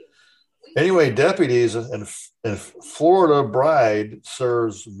 Anyway, deputies in Florida bride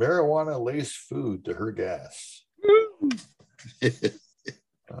serves marijuana-laced food to her guests.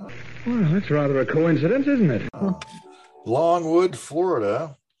 Well, that's rather a coincidence, isn't it? Longwood,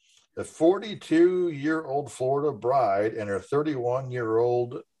 Florida. A 42-year-old Florida bride and her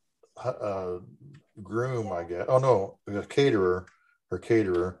 31-year-old groom, I guess. Oh, no, her caterer,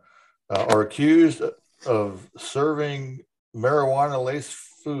 are accused of serving marijuana-laced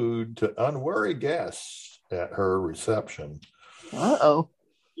food to unwary guests at her reception. Uh-oh.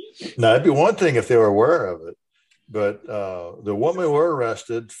 Now, it'd be one thing if they were aware of it, but the women were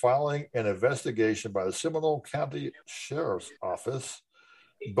arrested following an investigation by the Seminole County Sheriff's Office.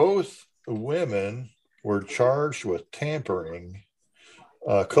 Both women were charged with tampering,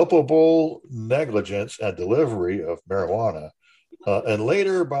 culpable negligence, and delivery of marijuana, and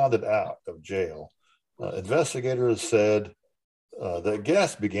later bonded out of jail. Investigators said that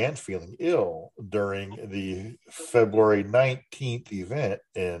guests began feeling ill during the February 19th event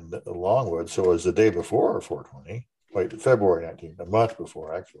in Longwood. So it was the day before 420. Wait, February 19th, a month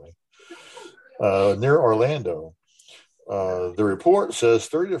before, actually, near Orlando. The report says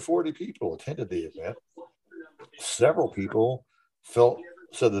 30 to 40 people attended the event. Several people said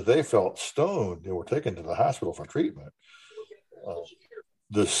that they felt stoned and were taken to the hospital for treatment.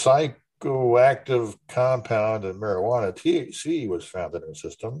 The psychoactive compound in marijuana, THC, was found in their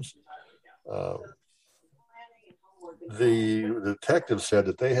systems. The detective said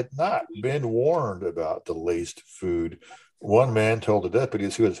that they had not been warned about the laced food. One man told the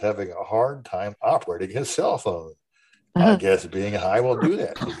deputies he was having a hard time operating his cell phone. I guess being high will do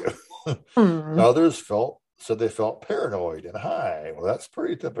that to you. Others said they felt paranoid and high. Well, that's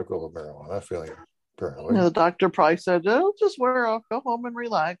pretty typical of marijuana, feeling paranoid. The doctor probably said, "It'll just wear off. Go home and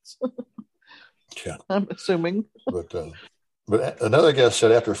relax." Yeah, I'm assuming. But another guest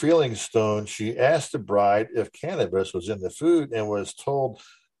said after feeling stoned, she asked the bride if cannabis was in the food and was told,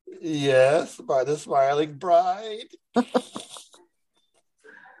 "Yes," by the smiling bride.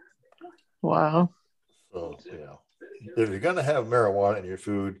 Wow. So, if you're going to have marijuana in your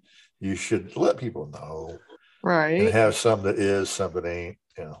food, you should let people know. Right. And have some that is, some that ain't,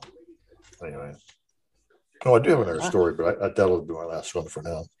 Anyway. Oh, I do have another story, but that'll be my last one for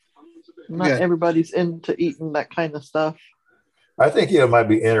now. Not everybody's into eating that kind of stuff. I think it might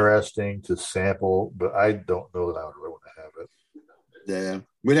be interesting to sample, but I don't know that I would really want to have it. Yeah.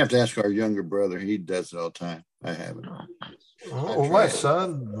 We'd have to ask our younger brother. He does it all the time. I haven't. Well, my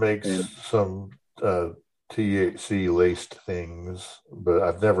son makes some THC laced things, but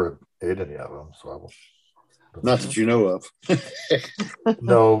I've never ate any of them. So I will. Not that you know of.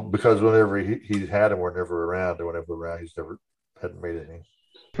 No, because whenever he had them, we're never around. And whenever we're around, hadn't made any.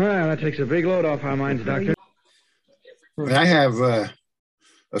 Well, that takes a big load off our minds, Doctor. I have a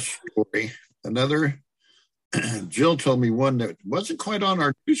story. Another, Jill told me one that wasn't quite on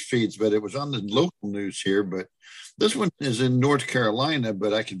our news feeds, but it was on the local news here. But this one is in North Carolina,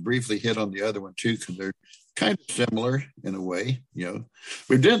 but I could briefly hit on the other one too, because they're kind of similar in a way. You know,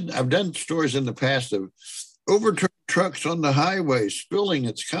 I've done stories in the past of overturned trucks on the highway spilling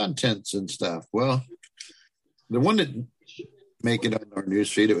its contents and stuff. Well, the one that make it on our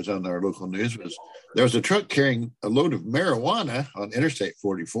news feed, it was on our local news, was there was a truck carrying a load of marijuana on Interstate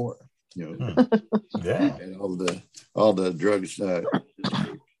 44. You know, yeah, and all the drugs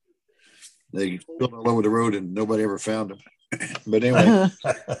they spilled all over the road and nobody ever found them. But anyway,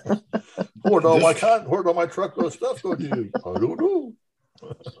 where'd all my truckload stuff go to? I don't know.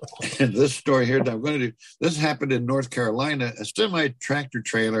 And this story here that I'm going to do, this happened in North Carolina. A semi-tractor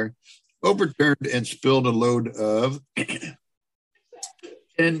trailer overturned and spilled a load of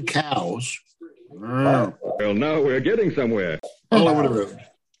 10 cows. Well, now we're getting somewhere. All over the road.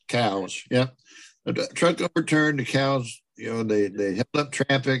 Cows, yeah. The truck overturned, the cows, you know, they held up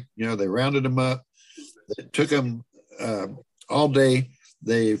traffic, you know, they rounded them up. It took them all day.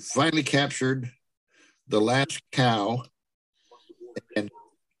 They finally captured the last cow, and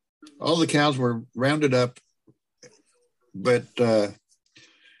all the cows were rounded up, but it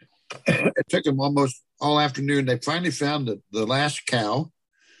took them almost all afternoon. They finally found the last cow.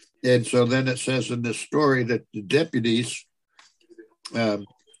 And so then it says in this story that the deputies,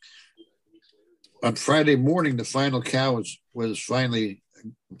 on Friday morning, the final cow was finally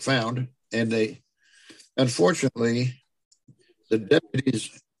found. And unfortunately, the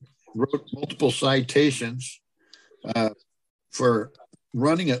deputies wrote multiple citations for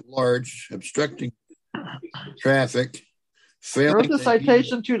running at large, obstructing traffic, wrote the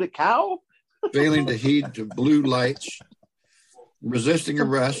citation to the cow? Failing to heed to blue lights, resisting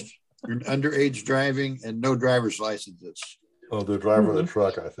arrest, underage driving, and no driver's licenses. Oh, the driver of the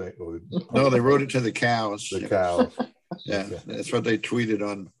truck, I think. No, they wrote it to the cows. The cows. Yeah, that's what they tweeted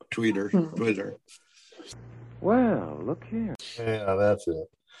on Twitter. Well, look here. Yeah, that's it.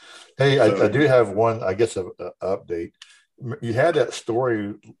 Hey, I do have one, I guess, an update. You had that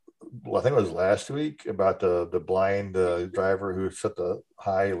story, I think it was last week, about the blind driver who set the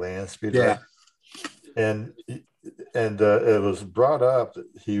high land speed. Yeah. And it was brought up that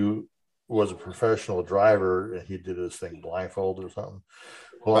he was a professional driver and he did this thing blindfolded or something.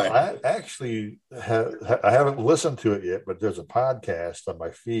 Well, right. I actually I haven't listened to it yet, but there's a podcast on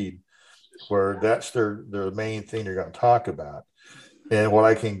my feed where that's their main thing they're going to talk about. And what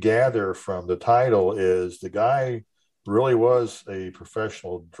I can gather from the title is the guy really was a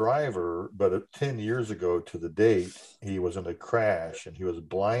professional driver, but 10 years ago to the date, he was in a crash and he was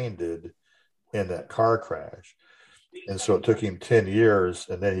blinded in that car crash. And so it took him 10 years,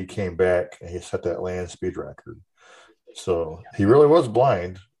 and then he came back and he set that land speed record. So he really was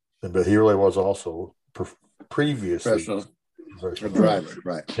blind, but he really was also previously professional driver,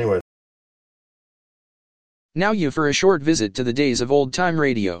 right? Anyway. Now you for a short visit to the days of old-time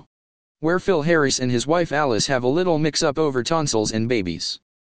radio, where Phil Harris and his wife Alice have a little mix-up over tonsils and babies.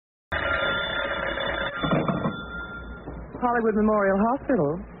 Hollywood Memorial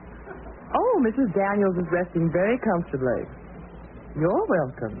Hospital. Oh, Mrs. Daniels is resting very comfortably. You're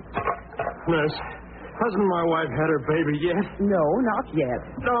welcome. Nurse, hasn't my wife had her baby yet? No, not yet.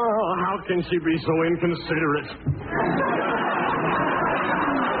 Oh, how can she be so inconsiderate?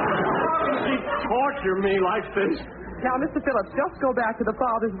 How can she torture me like this? Now, Mr. Phillips, just go back to the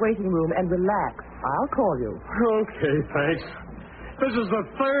father's waiting room and relax. I'll call you. Okay, thanks. This is the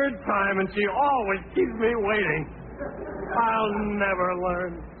third time, and she always keeps me waiting. I'll never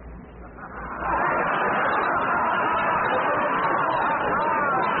learn.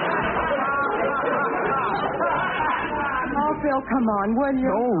 Oh, Phil, come on, will you?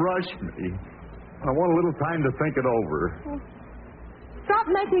 Don't rush me. I want a little time to think it over. Stop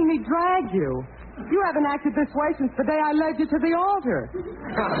making me drag you. You haven't acted this way since the day I led you to the altar.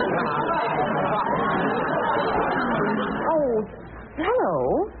 Oh,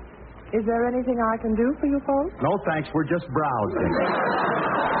 hello. Is there anything I can do for you folks? No, thanks. We're just browsing.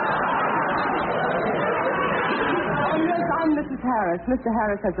 I'm Mrs. Harris. Mr.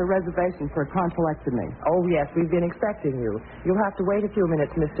 Harris has a reservation for a tonsillectomy. Oh, yes, we've been expecting you. You'll have to wait a few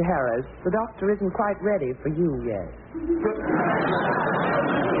minutes, Mr. Harris. The doctor isn't quite ready for you yet.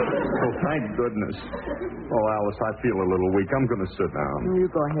 Oh, thank goodness. Oh, Alice, I feel a little weak. I'm going to sit down. You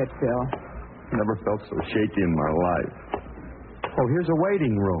go ahead, Phil. Never felt so shaky in my life. Oh, here's a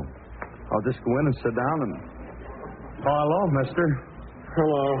waiting room. I'll just go in and sit down and... Oh, hello, mister.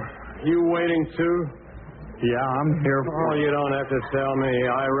 Hello. You waiting, too? Yeah, I'm here for... Oh, you don't have to tell me.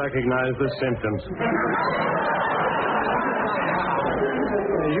 I recognize the symptoms.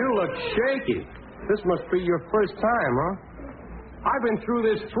 You look shaky. This must be your first time, huh? I've been through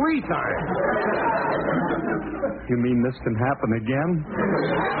this 3 times. You mean this can happen again?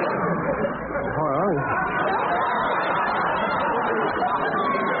 Well,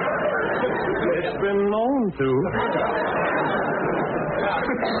 it's been known to.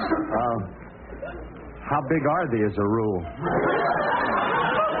 How big are they as a rule?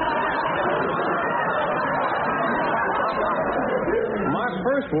 My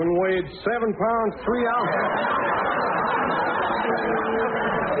first one weighed 7 pounds, 3 ounces.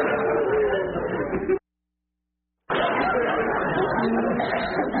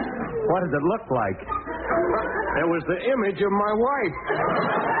 What did it look like? It was the image of my wife.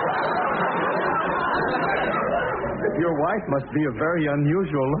 Your wife must be a very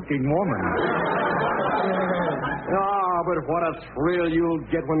unusual-looking woman. Ah, but what a thrill you'll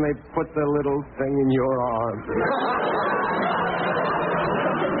get when they put the little thing in your arms.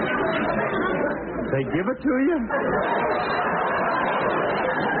 They give it to you?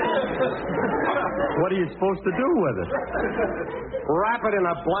 What are you supposed to do with it? Wrap it in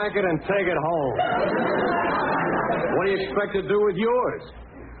a blanket and take it home. What do you expect to do with yours?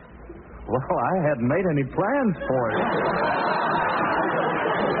 Well, I hadn't made any plans for it.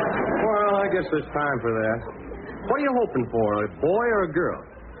 Well, I guess there's time for that. What are you hoping for, a boy or a girl?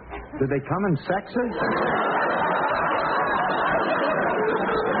 Do they come in sexes?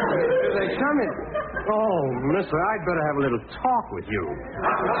 Do they come in? Oh, mister, I'd better have a little talk with you.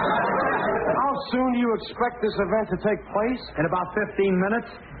 How soon do you expect this event to take place? In about 15 minutes.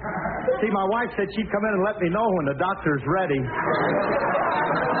 See, my wife said she'd come in and let me know when the doctor's ready.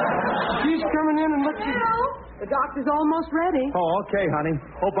 She's coming in and let you... The doctor's almost ready. Oh, okay, honey.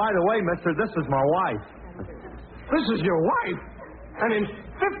 Oh, by the way, mister, this is my wife. This is your wife? And in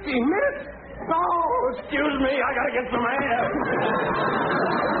 15 minutes? Oh, excuse me, I gotta get some air.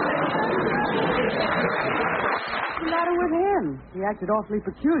 What's the matter with him? He acted awfully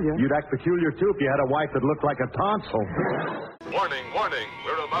peculiar. You'd act peculiar, too, if you had a wife that looked like a tonsil. Warning, warning.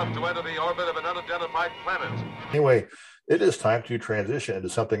 We're about to enter the orbit of an unidentified planet. Anyway, it is time to transition into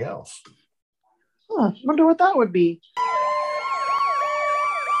something else. Huh, wonder what that would be.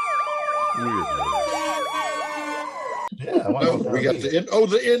 Yeah, we got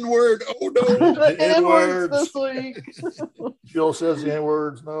the N word. Oh no, the N words this week. Jill says the N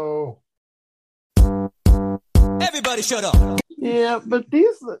words. No. Everybody, shut up. Yeah, but they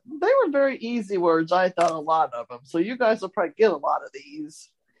were very easy words. I thought a lot of them. So you guys will probably get a lot of these.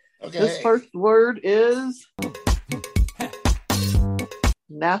 Okay. This first word is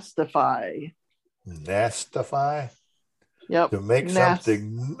nastify. Nastify. Yep. To make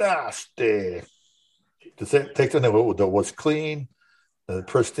something nasty. To take something that was clean,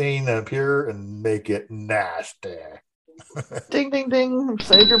 pristine, and pure, and make it nasty. Ding, ding, ding.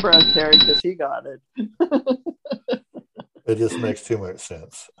 Save your breath, Terry, because he got it. It just makes too much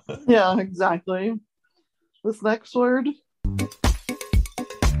sense. Yeah, exactly. This next word.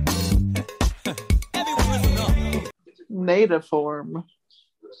 Native form.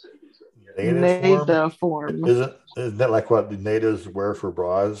 Native form. Isn't that like what the natives wear for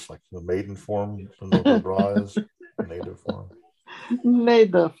bras? Like the maiden form from the bras? Native form.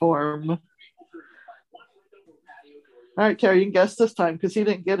 Native form. All right, Terry, you can guess this time because he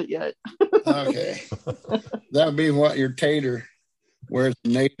didn't get it yet. Okay. That would be what your tater. Where's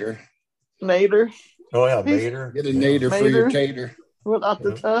nader? Nader. Oh, yeah, mater. Get a nader for your tater. Without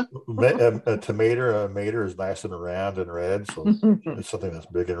the tuh. A tomato, a mater is nice and round and red, so it's something that's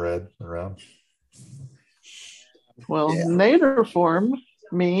big and red and round. Well, yeah. Nader form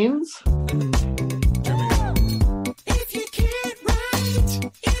means... If you can't write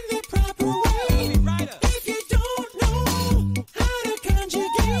in the proper way, if you don't know how to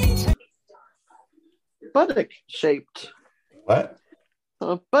conjugate... Buttock shaped. What?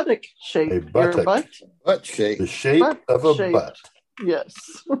 A buttock shape. A buttock. Your butt? Butt shape. The shape of a butt. Yes.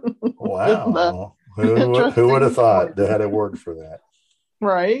 Wow. Who would have thought they had a word for that?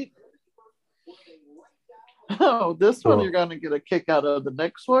 Right. Oh, this one you're going to get a kick out of. The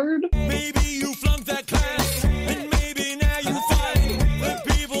next word. Maybe you flunked that class, and maybe now you fight. But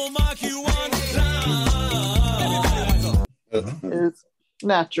people mock you online. It's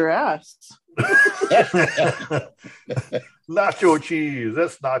not your ass. Nacho cheese.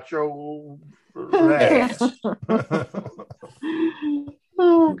 That's nacho ass.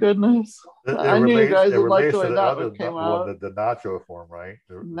 Oh, goodness. I knew you guys would like the way to that other one came one, out. the nacho form, right?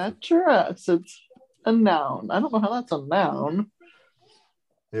 Naturus. It's a noun. I don't know how that's a noun.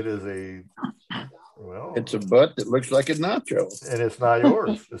 It is a, well, It's a butt that looks like a nacho. and it's not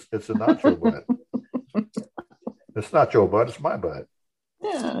yours. It's a nacho butt. It's not your butt. It's my butt.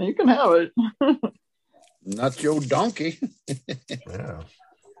 Yeah, you can have it. Nacho donkey. Yeah.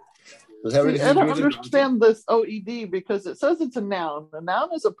 Does it have See, anything I to do don't with it? understand this OED because it says it's a noun. A noun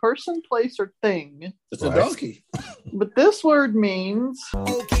is a person, place, or thing. It's a donkey. But this word means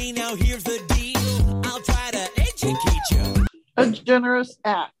Okay, now here's the deal. I'll try to educate you. a generous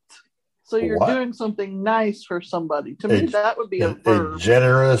act. So you're What? doing something nice for somebody. To me, that would be a A verb.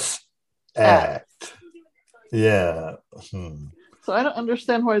 generous act. Yeah. So I don't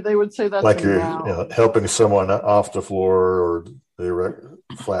understand why they would say that's Like a you're noun. helping someone off the floor, or they're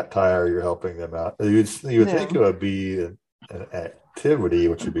flat tire, you're helping them out. You would think it would be an activity,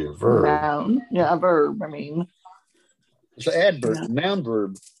 which would be a verb. Noun. Yeah, a verb. I mean, It's an adverb, noun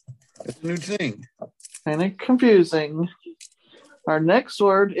verb. It's a new thing. kind of confusing. Our next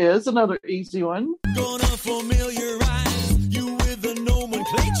word is another easy one. Gonna familiarize you with the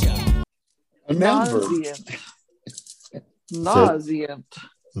nomenclature. A noun verb. Nauseant. Nauseant.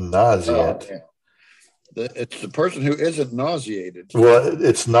 Nauseant. Oh, yeah. It's the person who isn't nauseated. Well,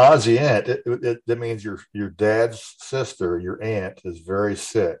 it's nauseant. That means your dad's sister, your aunt, is very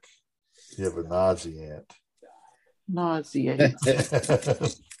sick. You have a nauseant. Nauseate.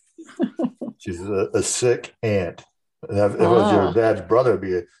 She's a sick aunt. And if it was your dad's brother, it'd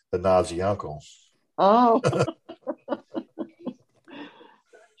be a nausea uncle. Oh.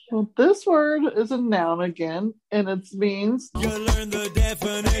 Well, this word is a noun again, and it means You learn the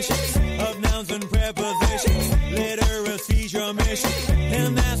definition of nouns and prepositions. Literacy's your mission,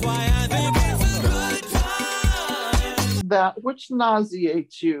 and that's why I think it's a good time. that which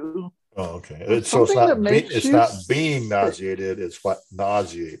nauseates you. Oh, okay. It's So it's something not that makes it's you not sick. being nauseated. It's what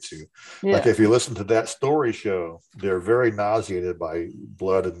nauseates you. Yeah. Like if you listen to that story show, they're very nauseated by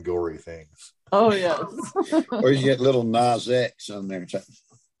blood and gory things. Oh, yes. Or you get little Nas X on there.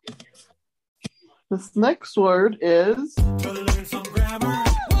 This next word is To learn some grammar.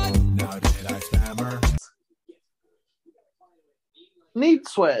 Now did I stammer? need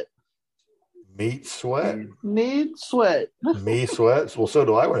sweat. Meat sweat. Need sweat. Me sweats. Well, so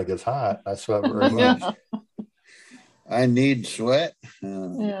do I when it gets hot. I sweat very much. Yeah. I need sweat.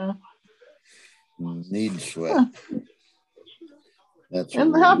 Yeah. Need sweat. That's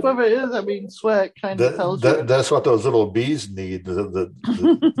And half of it is, I mean, sweat kind of tells you. That's what those little bees need.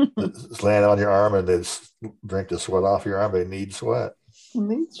 That's land on your arm and they drink the sweat off your arm. They need sweat.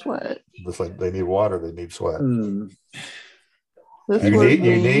 Need sweat. Just like they need water, they need sweat. This You word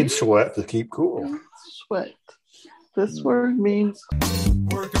need means sweat to keep cool. sweat. This word means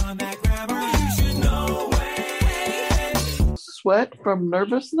Work on that grammar. You should know it. sweat from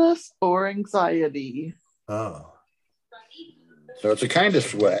nervousness or anxiety. Oh. So it's a kind of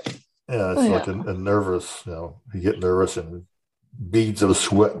sweat. Yeah, it's like a nervous, you get nervous and beads of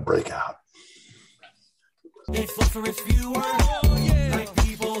sweat break out. It's love for its viewer. Like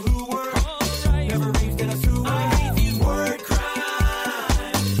people who were never raised in a sewer. I hate these word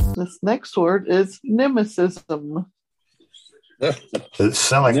crimes. This next word is nemesis-ism. It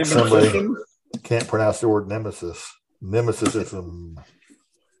sounds like somebody Nemesis-ism? can't pronounce the word nemesis. Nemesis-ism.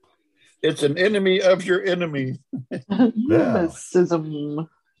 It's an enemy of your enemy. Nemesis-ism.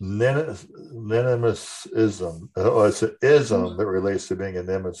 Nemesis-ism. Oh, it's an ism that relates to being a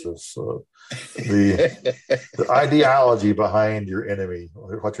nemesis. So the ideology behind your enemy,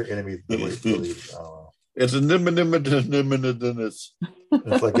 what your enemy believes. I don't know. It's a nemesis.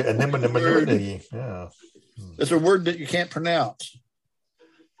 It's like a nemesis. Yeah. It's a word that you can't pronounce.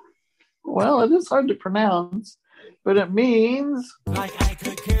 Well, it is hard to pronounce, but it means Like I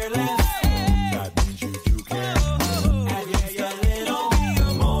could care less. That means you do care. And yes, a little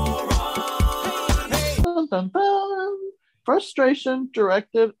moron. dun, dun, dun, frustration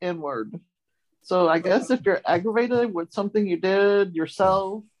directed inward. So I guess if you're aggravated with something you did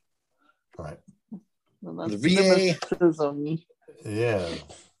yourself, right? Then that's The VA. nemesis-ism. Yeah.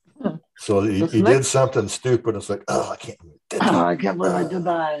 So you This did next- something stupid. It's like, oh, I can't believe I did that. Oh, I can't believe I did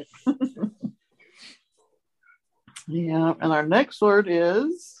that. Yeah, and our next word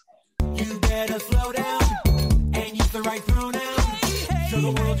is You better slow down and use the right pronoun. Show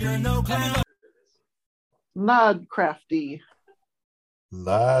the world you're no clown. nod crafty.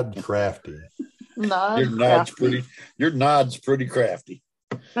 Nod crafty. Your nod's pretty crafty.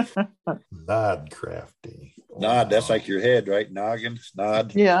 Nod crafty. Nod, that's like your head, right? Noggin,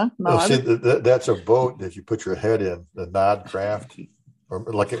 nod. Yeah, Oh, nod. see, that's a boat that you put your head in. The nod craft. Or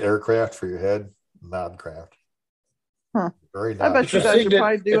like an aircraft for your head, Nodcraft. Huh. Very nice. I bet you guys are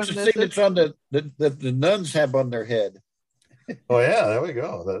probably doing it's the this. thing that's on the nuns have on their head. Oh yeah, there we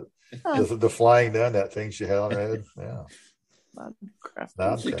go. The flying nun, that thing she had on her head. Yeah.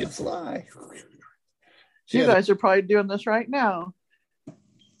 Nodcraft. She can fly. You guys are probably doing this right now.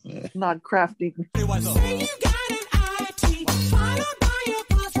 Nodcrafting.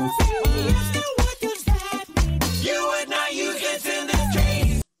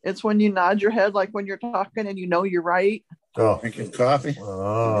 It's when you nod your head like when you're talking and you know you're right. Oh, drinking coffee.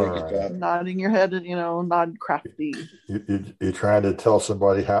 Oh, right. Nodding your head and nod crafty. You're trying to tell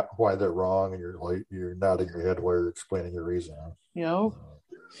somebody why they're wrong, and you're nodding your head while you're explaining your reason.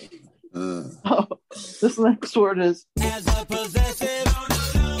 This next word is as a possessive.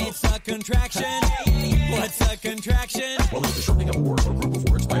 It's a contraction. What's a contraction? Well, it's the shortening of a word or group of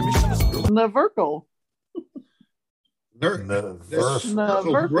words by omission of a syllable. Naverkle.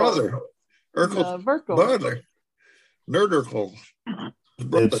 Urkel's brother. Urkel's brother. Nerderkel.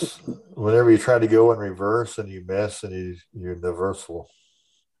 It's whenever you try to go in reverse and you miss and you're universal.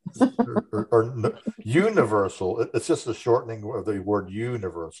 or universal. It's just a shortening of the word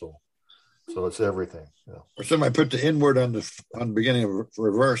universal. So it's everything. Or somebody put the N word on the beginning of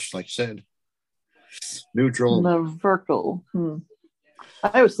reverse, like you said. Neutral. Naverkle.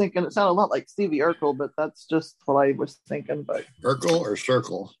 I was thinking it sounded a lot like Stevie Urkel, but that's just what I was thinking. But Urkel or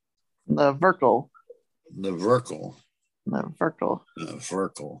circle? Naverkle. Naverkle.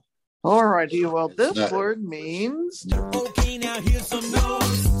 All righty. Well, this word means. Okay, now here's some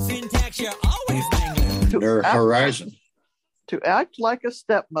notes. Syntax, you're always horizon. To act like a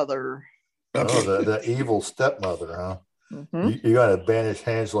stepmother. Oh, the evil stepmother, huh? Mm-hmm. You got to banish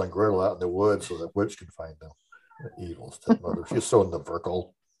Hansel and Gretel out in the woods so that witch can find them. The evil stepmother. She's so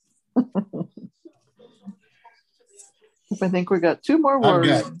Naverkle. I think we got two more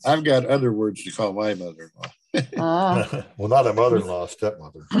words. I've got other words to call my mother-in-law. Well, not a mother-in-law, a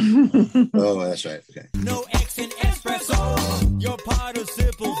stepmother. Oh, that's right. Okay. No X in espresso. Your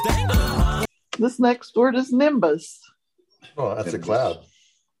participle dangle. This next word is nimbus. Oh, that's a cloud.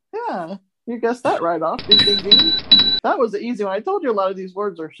 Yeah, you guessed that right off. Ding, ding, ding. That was an easy one. I told you a lot of these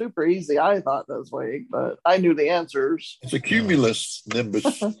words are super easy. I thought this way, but I knew the answers. It's a cumulus nimbus.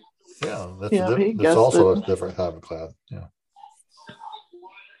 That's also a different type of cloud. Yeah.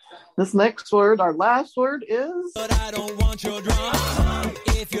 This next word, our last word, is. But I don't want your drama.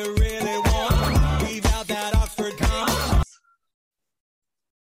 If you really want, leave out that Oxford comma.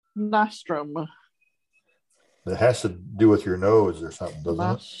 Nostrum. It has to do with your nose or something, doesn't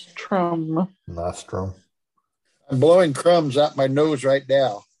it? Nostrum. I'm blowing crumbs out my nose right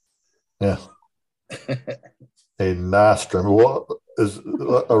now. Yeah. A nostrum. Well,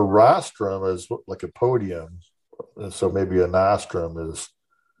 a rostrum is like a podium. So maybe a nostrum is,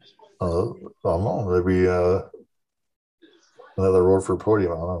 I don't know, maybe another word for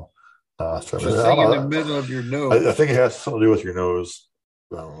podium. I don't know. Nostrum. The thing in the middle of your nose. I think it has something to do with your nose.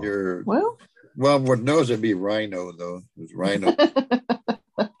 Well, with nose, it'd be rhino, though. It's rhino.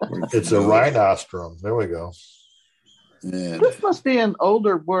 It's a rhinostrum. There we go. Yeah. This must be an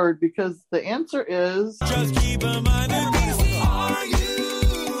older word because the answer is. Just keep in mind are you?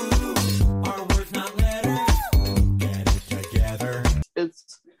 Our words, not letters. Get it together.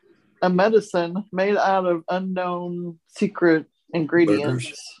 It's a medicine made out of unknown secret ingredients.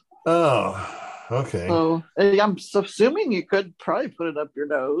 Burgers. Oh. Okay. So I'm assuming you could probably put it up your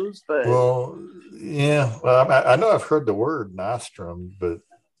nose, but yeah. Well, I know I've heard the word nostrum, but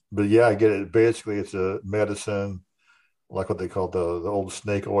yeah, I get it. Basically, it's a medicine, like what they called the old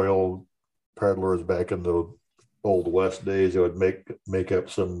snake oil peddlers back in the old West days. They would make up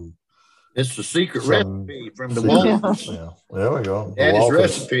some. It's the secret recipe from the Waltons. Yeah, there we go. Daddy's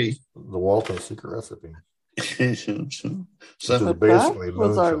recipe. The Walton secret recipe. So that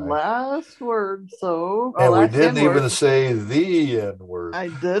was our last word. So, and we didn't even say the N word. I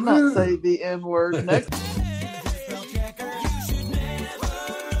did not say the N word. Next.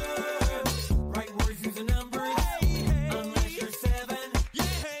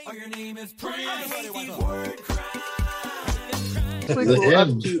 Next week we'll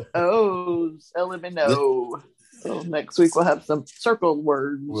have two O's, L-M-N-O. So next week we'll have some circled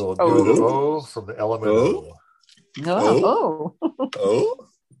words. We'll do the O from the element O.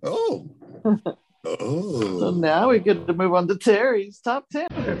 So now we get to move on to Terry's top 10.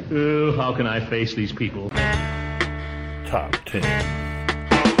 How can I face these people? Top 10.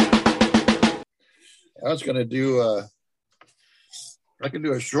 I was going to do I can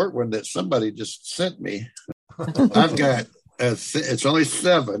do a short one that somebody just sent me. I've got it's only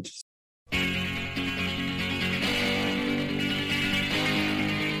 7.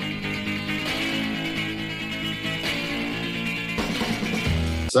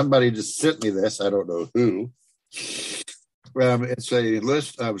 Somebody just sent me this. I don't know who. It's a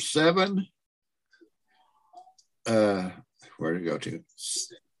list of 7. Where to go to?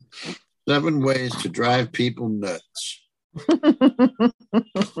 7 ways to drive people nuts.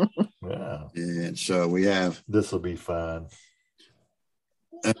 Wow. And so we have. This will be fun.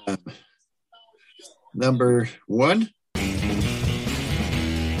 Number 1.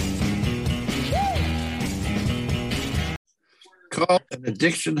 Call an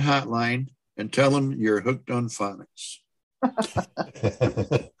addiction hotline and tell them you're hooked on phonics.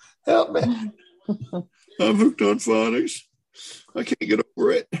 Help me. I'm hooked on phonics. I can't get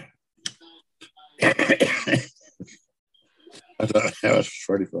over it. I thought that was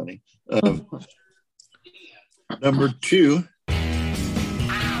pretty funny. Number 2.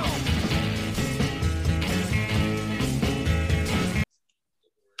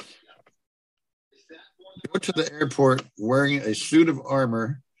 Go to the airport wearing a suit of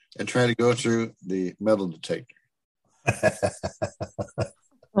armor and try to go through the metal detector.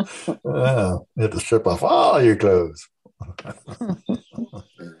 Oh, you have to strip off all your clothes.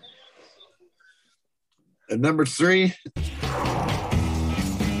 And number 3.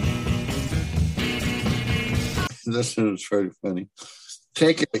 This is very funny.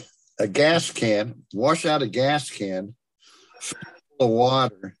 Take a gas can, wash out a gas can full of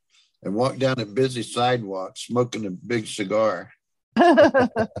water, and walk down a busy sidewalk smoking a big cigar. I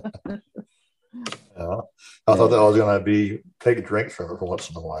thought that was going to be take a drink from it for once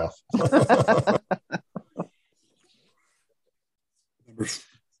in a while.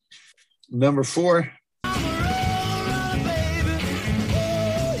 Number 4.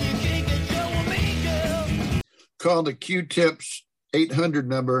 Call the Q-Tips 800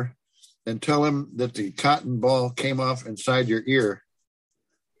 number and tell them that the cotton ball came off inside your ear.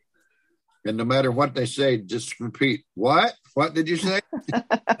 And no matter what they say, just repeat, what? What did you say?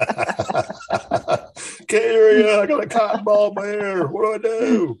 Can't hear you. I got a cotton ball in my ear. What do I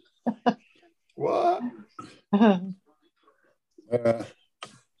do? What?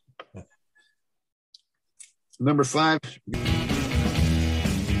 Number 5.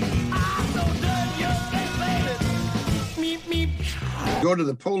 Go to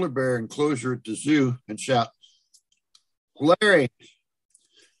the polar bear enclosure at the zoo and shout, Larry,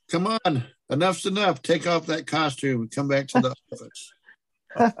 come on, enough's enough. Take off that costume and come back to the office.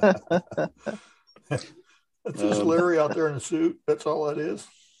 That's just Larry out there in a suit. That's all that is.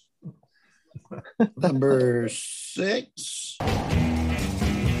 Number 6.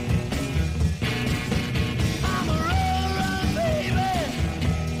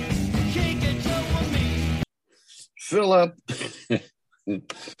 Fill up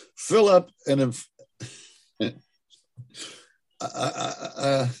an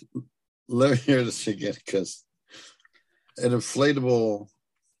let me hear this again, because an inflatable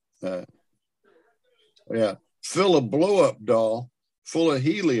fill a blow-up doll full of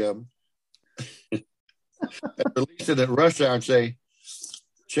helium and release it at rush hour and say,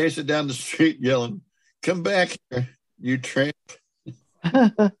 chase it down the street yelling, come back here, you tramp.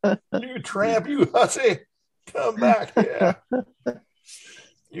 You tramp, you hussy. Come back here.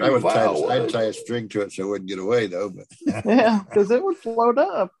 I would tie a string to it so it wouldn't get away, though. But yeah, because it would float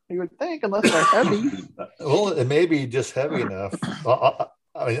up, you would think, unless they're heavy. Well, it may be just heavy enough. I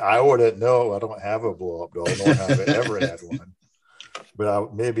mean, I wouldn't know. I don't have a blow-up doll. I don't have ever had one.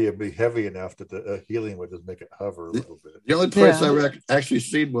 But maybe it'd be heavy enough that the helium would just make it hover a little bit. The only place I actually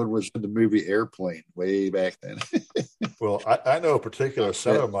seen one was in the movie Airplane way back then. Well, I know a particular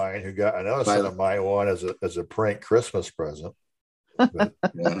son of mine who got another son of mine one as a prank Christmas present. But,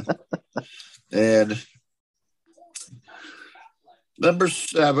 yeah. And number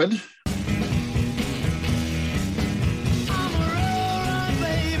 7.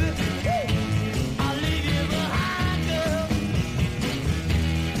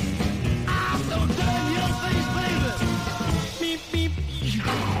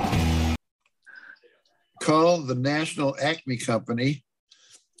 Call the National Acme Company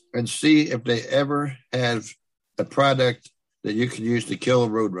and see if they ever have a product that you can use to kill a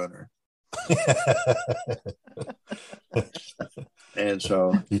roadrunner. And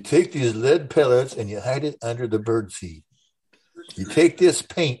so you take these lead pellets and you hide it under the birdseed. You take this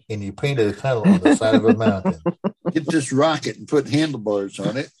paint and you paint a tunnel on the side of a mountain. Get this rocket and put handlebars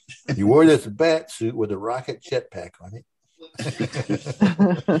on it. You wear this bat suit with a rocket jetpack on it.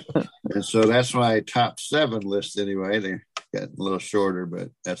 And so that's my top 7 list anyway. They're getting a little shorter, but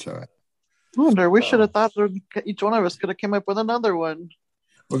that's all right. I wonder, we should have thought each one of us could have come up with another one.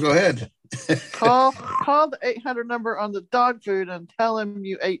 Well, go ahead. Call the 800 number on the dog food and tell him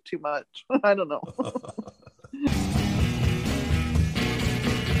you ate too much. I don't know.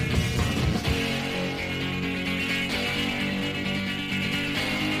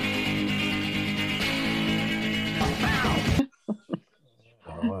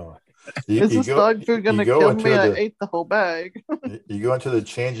 Is this dog food going to kill me? I ate the whole bag. You go into the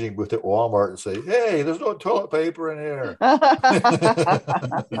changing booth at Walmart and say, "Hey, there's no toilet paper in here."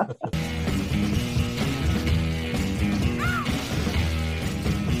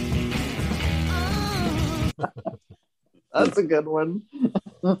 That's a good one.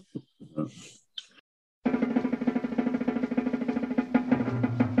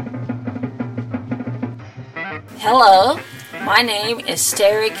 Hello, my name is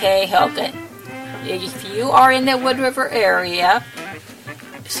Terry K. Hogan. If you are in the Wood River area,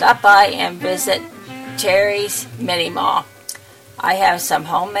 stop by and visit Terry's Mini Mall. I have some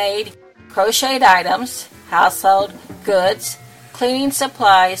homemade crocheted items, household goods, cleaning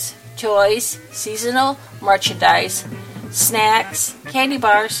supplies, toys, seasonal merchandise, snacks, candy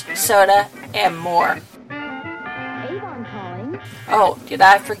bars, soda, and more. Avon calling. Oh, did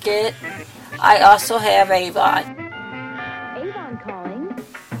I forget? I also have Avon. Avon calling.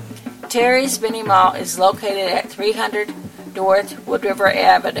 Terry's Mini Mall is located at 300 North Wood River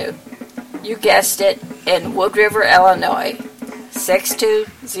Avenue. You guessed it, in Wood River, Illinois,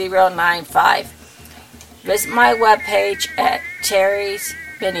 62095. Visit my webpage at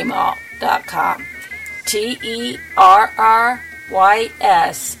terrysminimall.com.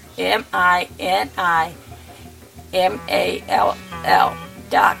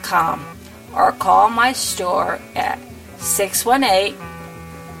 TerrysMinimall.com, or call my store at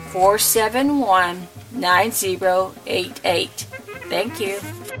 618-471-9088. Thank you.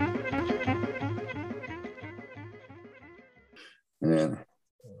 Yeah.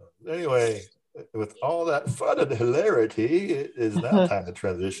 Anyway, with all that fun and hilarity, it is now time to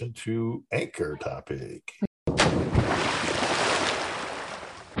transition to anchor topic.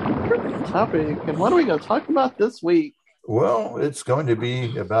 And what are we going to talk about this week? Well, it's going to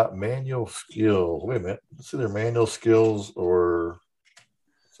be about manual skills. Wait a minute. It's either manual skills or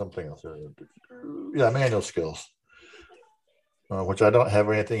something else. Yeah, manual skills, which I don't have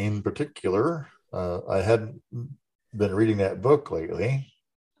anything in particular. I hadn't been reading that book lately.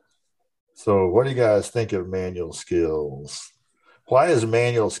 So what do you guys think of manual skills? Why is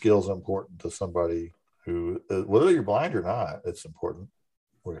manual skills important to somebody who, whether you're blind or not, it's important.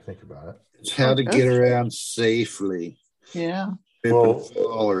 What do you think about it? It's how to get around safely. Yeah. Well,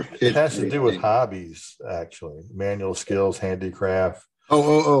 it has to do with hobbies, actually. Manual skills, handicraft,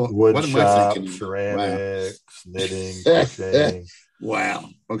 wood what shop, am I thinking? ceramics, knitting, crocheting. Wow.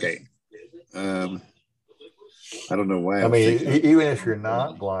 Okay. I don't know why. I mean, even if you're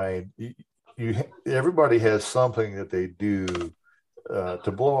not blind, everybody has something that they do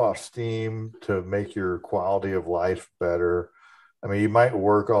to blow off steam, to make your quality of life better. I mean, you might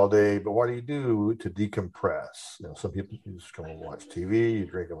work all day, but what do you do to decompress? You know, some people just come and watch TV, you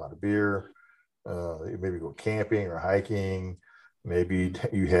drink a lot of beer, you maybe go camping or hiking. Maybe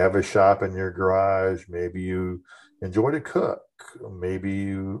you have a shop in your garage. Maybe you enjoy to cook. Maybe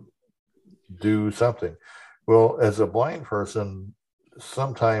you do something. Well, as a blind person,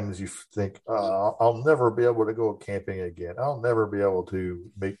 sometimes you think, I'll never be able to go camping again. I'll never be able to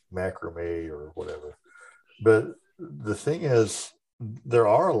make macrame or whatever. But the thing is, there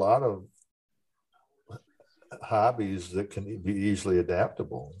are a lot of hobbies that can be easily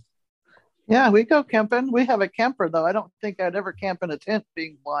adaptable. Yeah, we go camping. We have a camper, though. I don't think I'd ever camp in a tent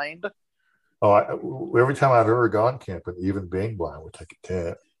being blind. Oh, every time I've ever gone camping, even being blind, we take a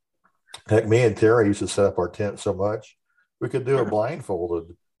tent. Heck, me and Terry used to set up our tent so much, we could do it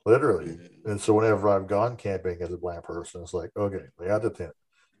blindfolded, literally. And so whenever I've gone camping as a blind person, it's like, okay, lay out the tent,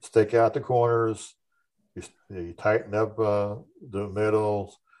 stake out the corners, you tighten up the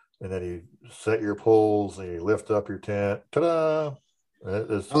middle, and then you set your poles and you lift up your tent. Ta-da!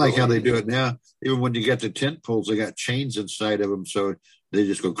 I like how they do it now. Even when you get the tent poles, they got chains inside of them, so they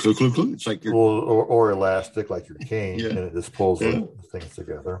just go cluck, cluck, cluck. It's like your or elastic, like your cane, and it just pulls the things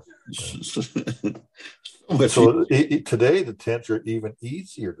together. So today the tents are even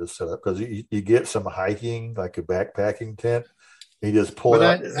easier to set up because you get some hiking, like a backpacking tent. You just pull it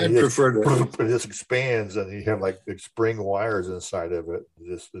out. I prefer to. It just expands, and you have like spring wires inside of it.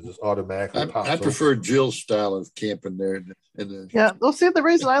 It just automatically pops. I prefer Jill's style of camping there. Yeah, well, see, the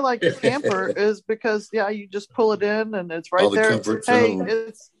reason I like the camper is because you just pull it in, and it's right there. Hey,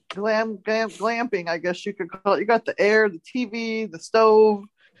 it's glamping, I guess you could call it. You got the air, the TV, the stove.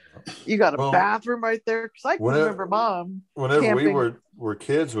 You got a bathroom right there. Because I can remember Mom. Whenever camping. we were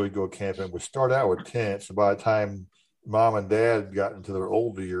kids, we'd go camping. We'd start out with tents, and by the time Mom and Dad got into their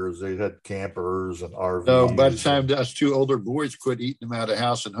older years, they had campers and RVs. No, by the time us two older boys quit eating them out of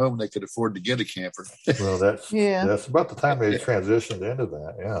house and home, they could afford to get a camper. Well, that's about the time they transitioned into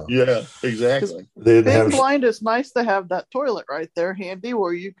that. Yeah, exactly. Being blind is nice to have that toilet right there handy,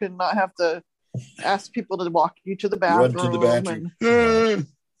 where you can not have to ask people to walk you to the bathroom. Run to the bathroom.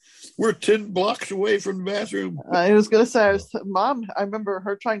 We're 10 blocks away from the bathroom. I was going to say, Mom, I remember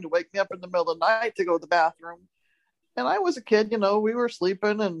her trying to wake me up in the middle of the night to go to the bathroom. And I was a kid, we were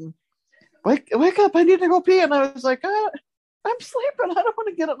sleeping and wake up, I need to go pee. And I was like, I'm sleeping. I don't want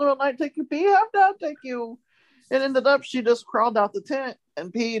to get up in the middle of the night and take you pee. Have Dad take you. And ended up, she just crawled out the tent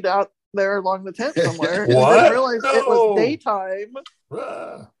and peed out there along the tent somewhere. And then realized it was daytime.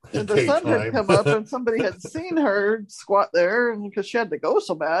 And the sun had come up and somebody had seen her squat there, and because she had to go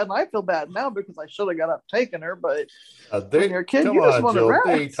so bad. And I feel bad now because I should have got up taking her, but when you're a kid, you just want to rest.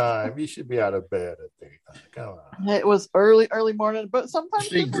 Daytime, you should be out of bed at daytime. Come on. It was early morning, but sometimes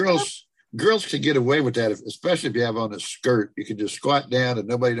girls can get away with that, especially if you have on a skirt. You can just squat down and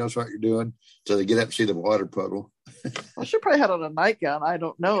nobody knows what you're doing until they get up and see the water puddle. Well, she probably had on a nightgown. I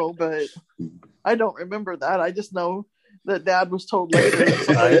don't know, but I don't remember that. I just know that Dad was told later.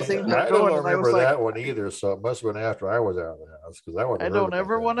 I don't remember that one either, so it must have been after I was out of the house, because I don't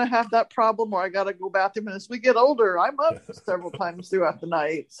ever want to have that problem where I got to go bathroom. And as we get older, I'm up several times throughout the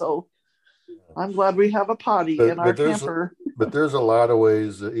night, so I'm glad we have a potty in our camper. But there's a lot of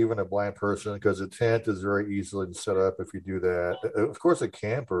ways that even a blind person, because a tent is very easily set up if you do that. Of course, a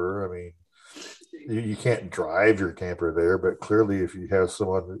camper, I mean, you can't drive your camper there, but clearly if you have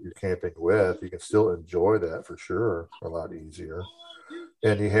someone that you're camping with, you can still enjoy that for sure, a lot easier.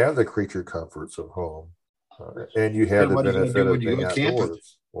 And you have the creature comforts of home. And you have the benefit of being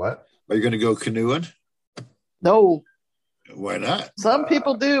outdoors. What? Are you going to go canoeing? No. Why not? Some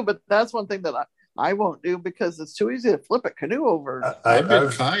people do, but that's one thing that I won't do because it's too easy to flip a canoe over. I've been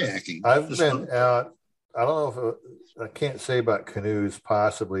kayaking. I've been out. I don't know if I can't say about canoes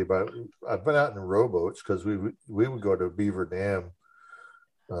possibly, but I've been out in rowboats because we would go to Beaver Dam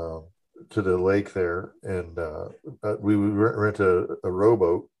to the lake there, and we would rent a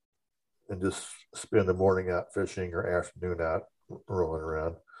rowboat and just spend the morning out fishing or afternoon out rolling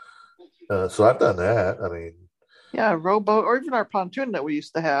around. So I've done that. I mean, yeah, rowboat, or even our pontoon that we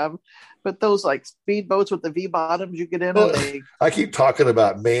used to have, but those like speed boats with the V bottoms you get in. I keep talking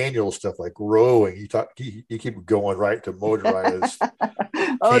about manual stuff like rowing. You keep going right to motorized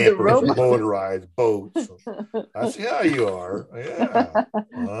campers, motorized boats. I see how you are.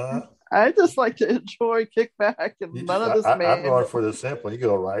 Yeah. I just like to enjoy kickback and none of this manual. I'm going for the simple. You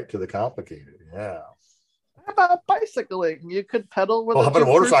go right to the complicated. Yeah. How about bicycling? You could pedal with how about a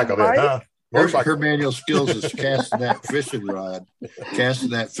motorcycle then, huh? Her manual skills is casting that fishing rod,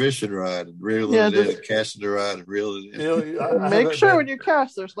 and reeling it in, and casting the rod and reeling it in. Make sure when you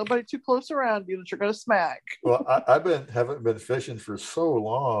cast, there's nobody too close around you that you're going to smack. Well, haven't been fishing for so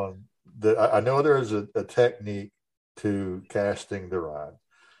long that I know there is a technique to casting the rod.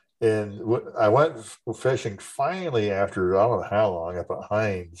 And I went fishing finally after I don't know how long up at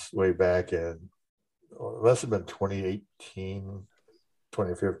Hines way back in, it must have been 2018.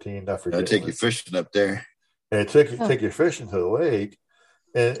 2015, I forget. I take you fishing up there, and take you fishing to the lake,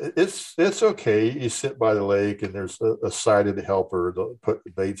 and it's okay. You sit by the lake, and there's a sighted helper to put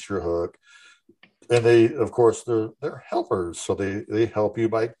the baits your hook, and they, of course, they're helpers, so they help you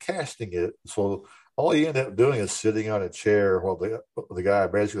by casting it. So all you end up doing is sitting on a chair while the guy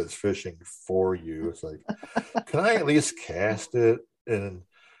basically is fishing for you. It's like, can I at least cast it? And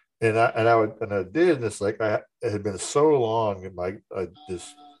I did, and it's like it had been so long, and I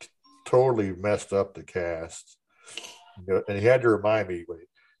just totally messed up the cast. And he had to remind me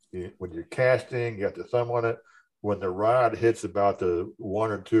when you're casting, you got the thumb on it. When the rod hits about the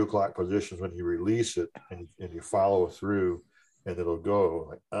 1 or 2 o'clock positions, when you release it and you follow through, and it'll go.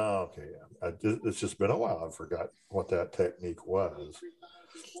 Like, oh, okay, it's just been a while. I forgot what that technique was.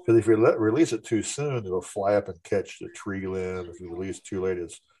 Because if you release it too soon, it'll fly up and catch the tree limb. If you release too late,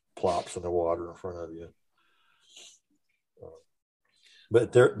 it's plops in the water in front of you.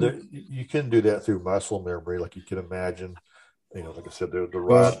 But you can do that through muscle memory, like you can imagine. Like I said, the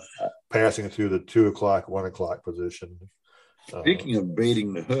rod passing through the 2 o'clock, 1 o'clock position. Speaking of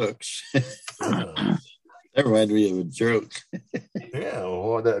baiting the hooks, that reminded me of a joke. Yeah, well,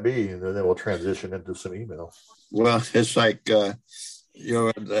 what would that be? And then we'll transition into some email. Well, it's like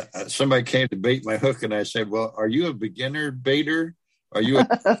somebody came to bait my hook, and I said, "Well, are you a beginner baiter? Are you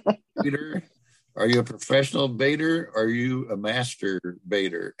a baiter? Are you a professional baiter? Are you a master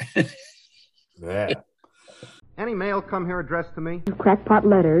baiter?" Yeah. Any mail come here addressed to me? Crackpot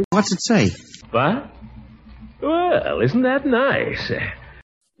letters. What's it say? What? Well, isn't that nice?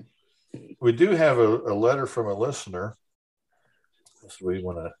 We do have a letter from a listener. So we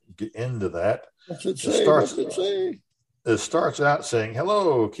want to get into that. What's it say? It starts out saying,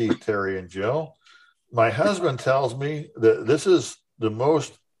 "Hello, Keith, Terry, and Jill. My husband tells me that this is the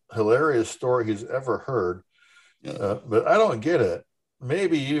most hilarious story he's ever heard, but I don't get it.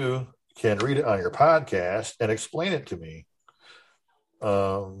 Maybe you can read it on your podcast and explain it to me."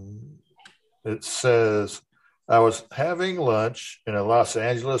 It says, "I was having lunch in a Los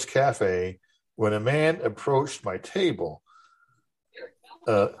Angeles cafe when a man approached my table.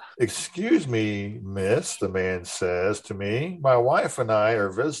 Excuse me, miss," the man says to me. "My wife and I are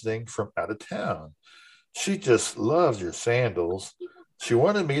visiting from out of town. She just loves your sandals. She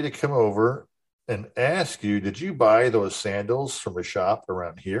wanted me to come over and ask you, did you buy those sandals from a shop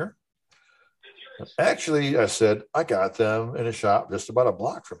around here?" "Actually," I said, "I got them in a shop just about a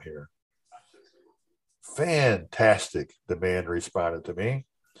block from here." "Fantastic," the man responded to me.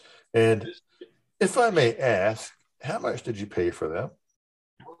 "And if I may ask, how much did you pay for them?"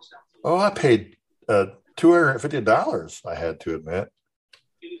 "Oh, I paid $250, I had to admit.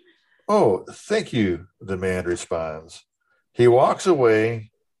 "Oh, thank you," the man responds. He walks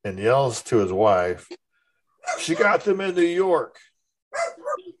away and yells to his wife, "She got them in New York."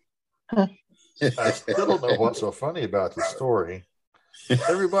 I still don't know what's so funny about the story.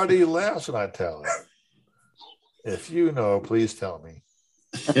 Everybody laughs when I tell it. If you know, please tell me.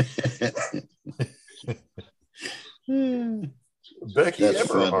 Becky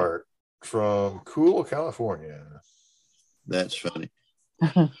Everhart from Cool, California. That's funny.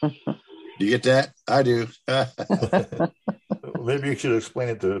 Do you get that? I do. Maybe you should explain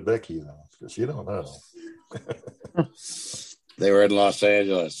it to Becky, though, because you don't know. They were in Los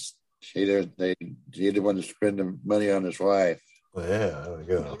Angeles. He didn't want to spend the money on his wife. Well, yeah, there we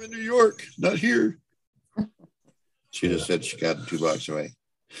go. I'm in New York, not here. She just said she got $2 away.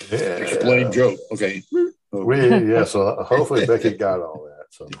 Yeah. Explain joke. Okay. So hopefully Becky got all that.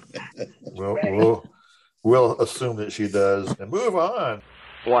 So we'll assume that she does and move on.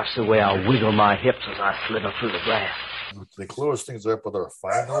 Watch the way I wiggle my hips as I slither through the grass. They close things up with our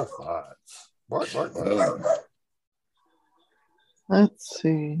final thoughts. Bark. Let's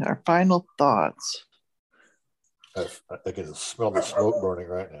see. Our final thoughts. I can smell the smoke burning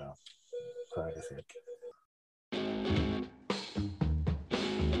right now. I'm trying to think.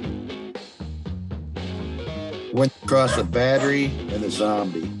 Went across a battery and a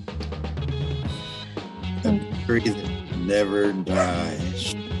zombie. A battery that never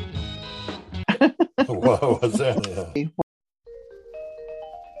dies. What was that? Yeah.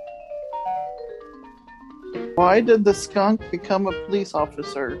 Why did the skunk become a police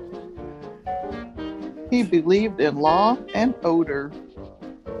officer? He believed in law and odor.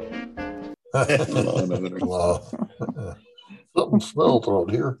 Law. Something smells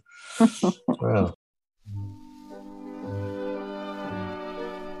around here. Wow.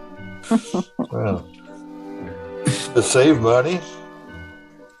 To save money,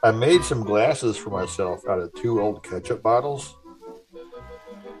 I made some glasses for myself out of 2 old ketchup bottles.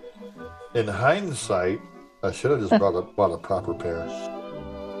 In hindsight, I should have just bought a proper pair.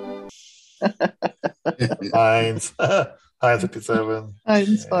 Heinz 57.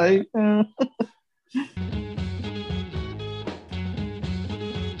 Hindsight. Yeah.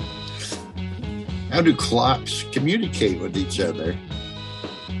 How do clocks communicate with each other?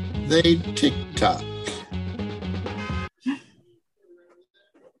 They tick-tock.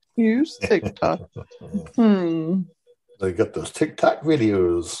 Use TikTok. They got those TikTok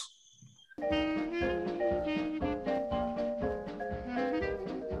videos.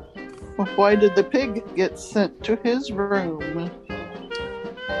 Why did the pig get sent to his room?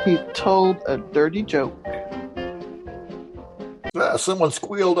 He told a dirty joke. Someone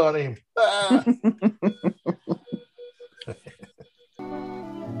squealed on him.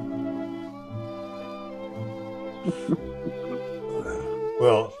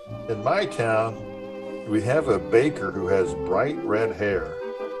 Well, in my town, we have a baker who has bright red hair.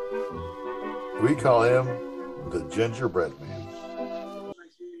 We call him the gingerbread man.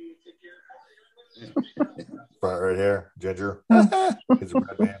 Bright red hair, ginger. He's a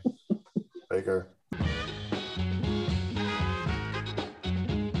bread man. Baker.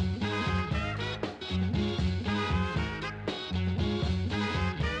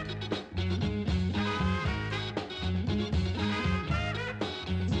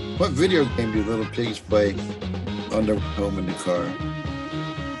 What video game do little pigs play on their way home in the car?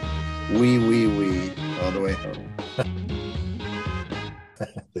 Wee, all the way home.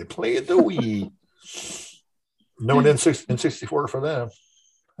 They played the Wii. No N64 for them.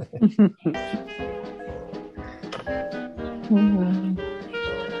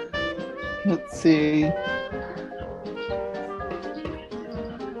 Let's see.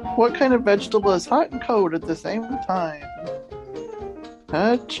 What kind of vegetable is hot and cold at the same time?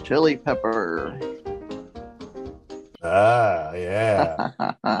 A chili pepper. Ah, yeah.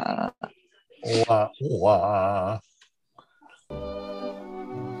 Wah, wah.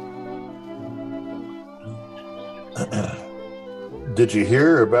 Did you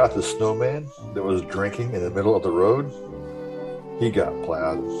hear about the snowman that was drinking in the middle of the road? He got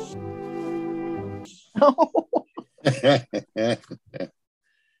plowed.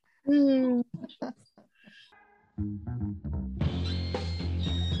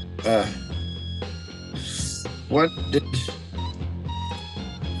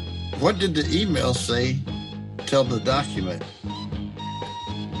 What did the email say? Tell the document.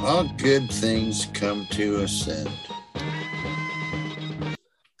 All good things come to us end.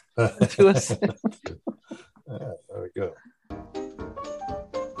 To us. There we go.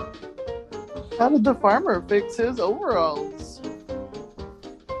 How did the farmer fix his overalls?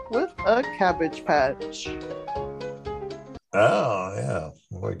 With a Cabbage Patch. Oh, yeah.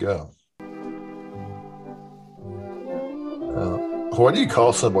 There we go. What do you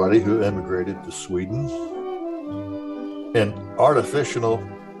call somebody who immigrated to Sweden? An artificial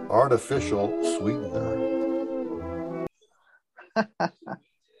sweetener.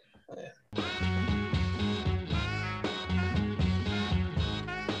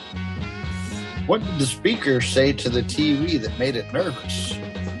 What did the speaker say to the TV that made it nervous?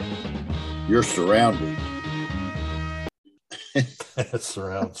 You're surrounded. That's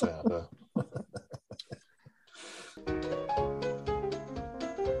surround sound, huh?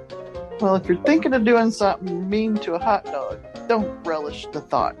 Well, if you're thinking of doing something mean to a hot dog, don't relish the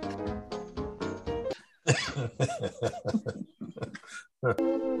thought.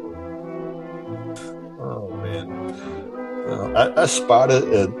 Oh, man. I spotted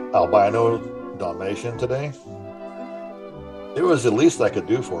an albino Dalmatian today. It was the least I could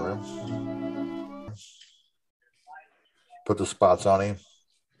do for him. Put the spots on him.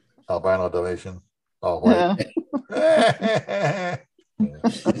 Albino Dalmatian. All white. Yeah.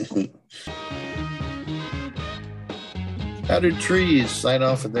 How do trees sign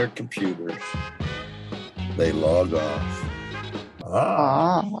off of their computers? They log off.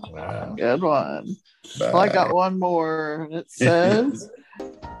 Wow. Good one. Bye. Well, I got one more. It says,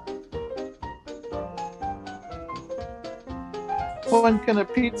 when can a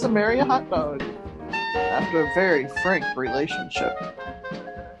pizza marry a hot dog? After a very frank relationship.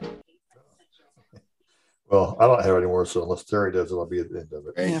 Well, I don't have any more, so unless Terry does, it'll be at the end of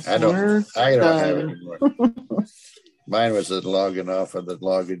it. Right. I don't have any more. Mine was the logging off of the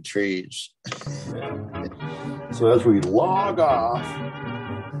logging trees. So as we log off,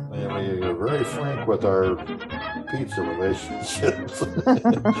 and we are very frank with our pizza relationships,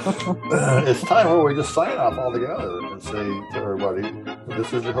 it's time where we just sign off all together and say to everybody,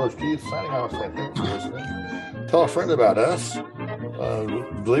 this is your host Keith signing off. Saying thanks for listening. Tell a friend about us.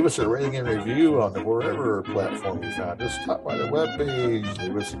 Leave us a rating and review on wherever platform you found us. Stop by the webpage,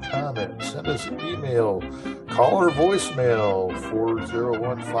 leave us a comment, send us an email, call our voicemail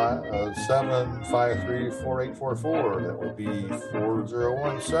 4017-753-4844. That would be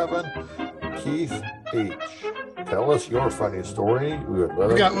 4017 Keith H. Tell us your funny story. We would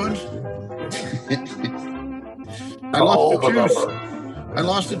love it. I got one. I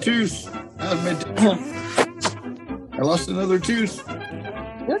lost a tooth. I lost another tooth.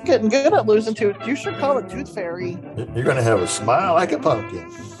 You're getting good at losing tooth. You should call it Tooth Fairy. You're going to have a smile like a pumpkin.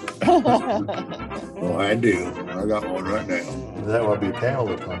 Oh, I do. I got one right now. That would be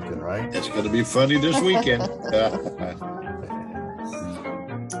Pamela the Pumpkin, right? It's going to be funny this weekend.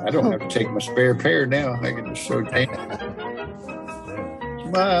 I don't have to take my spare pair now. I can just show Dan.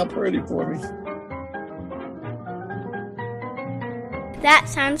 Smile pretty for me. That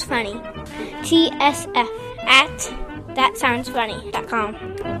sounds funny. TSF at thatsoundsfunny.com.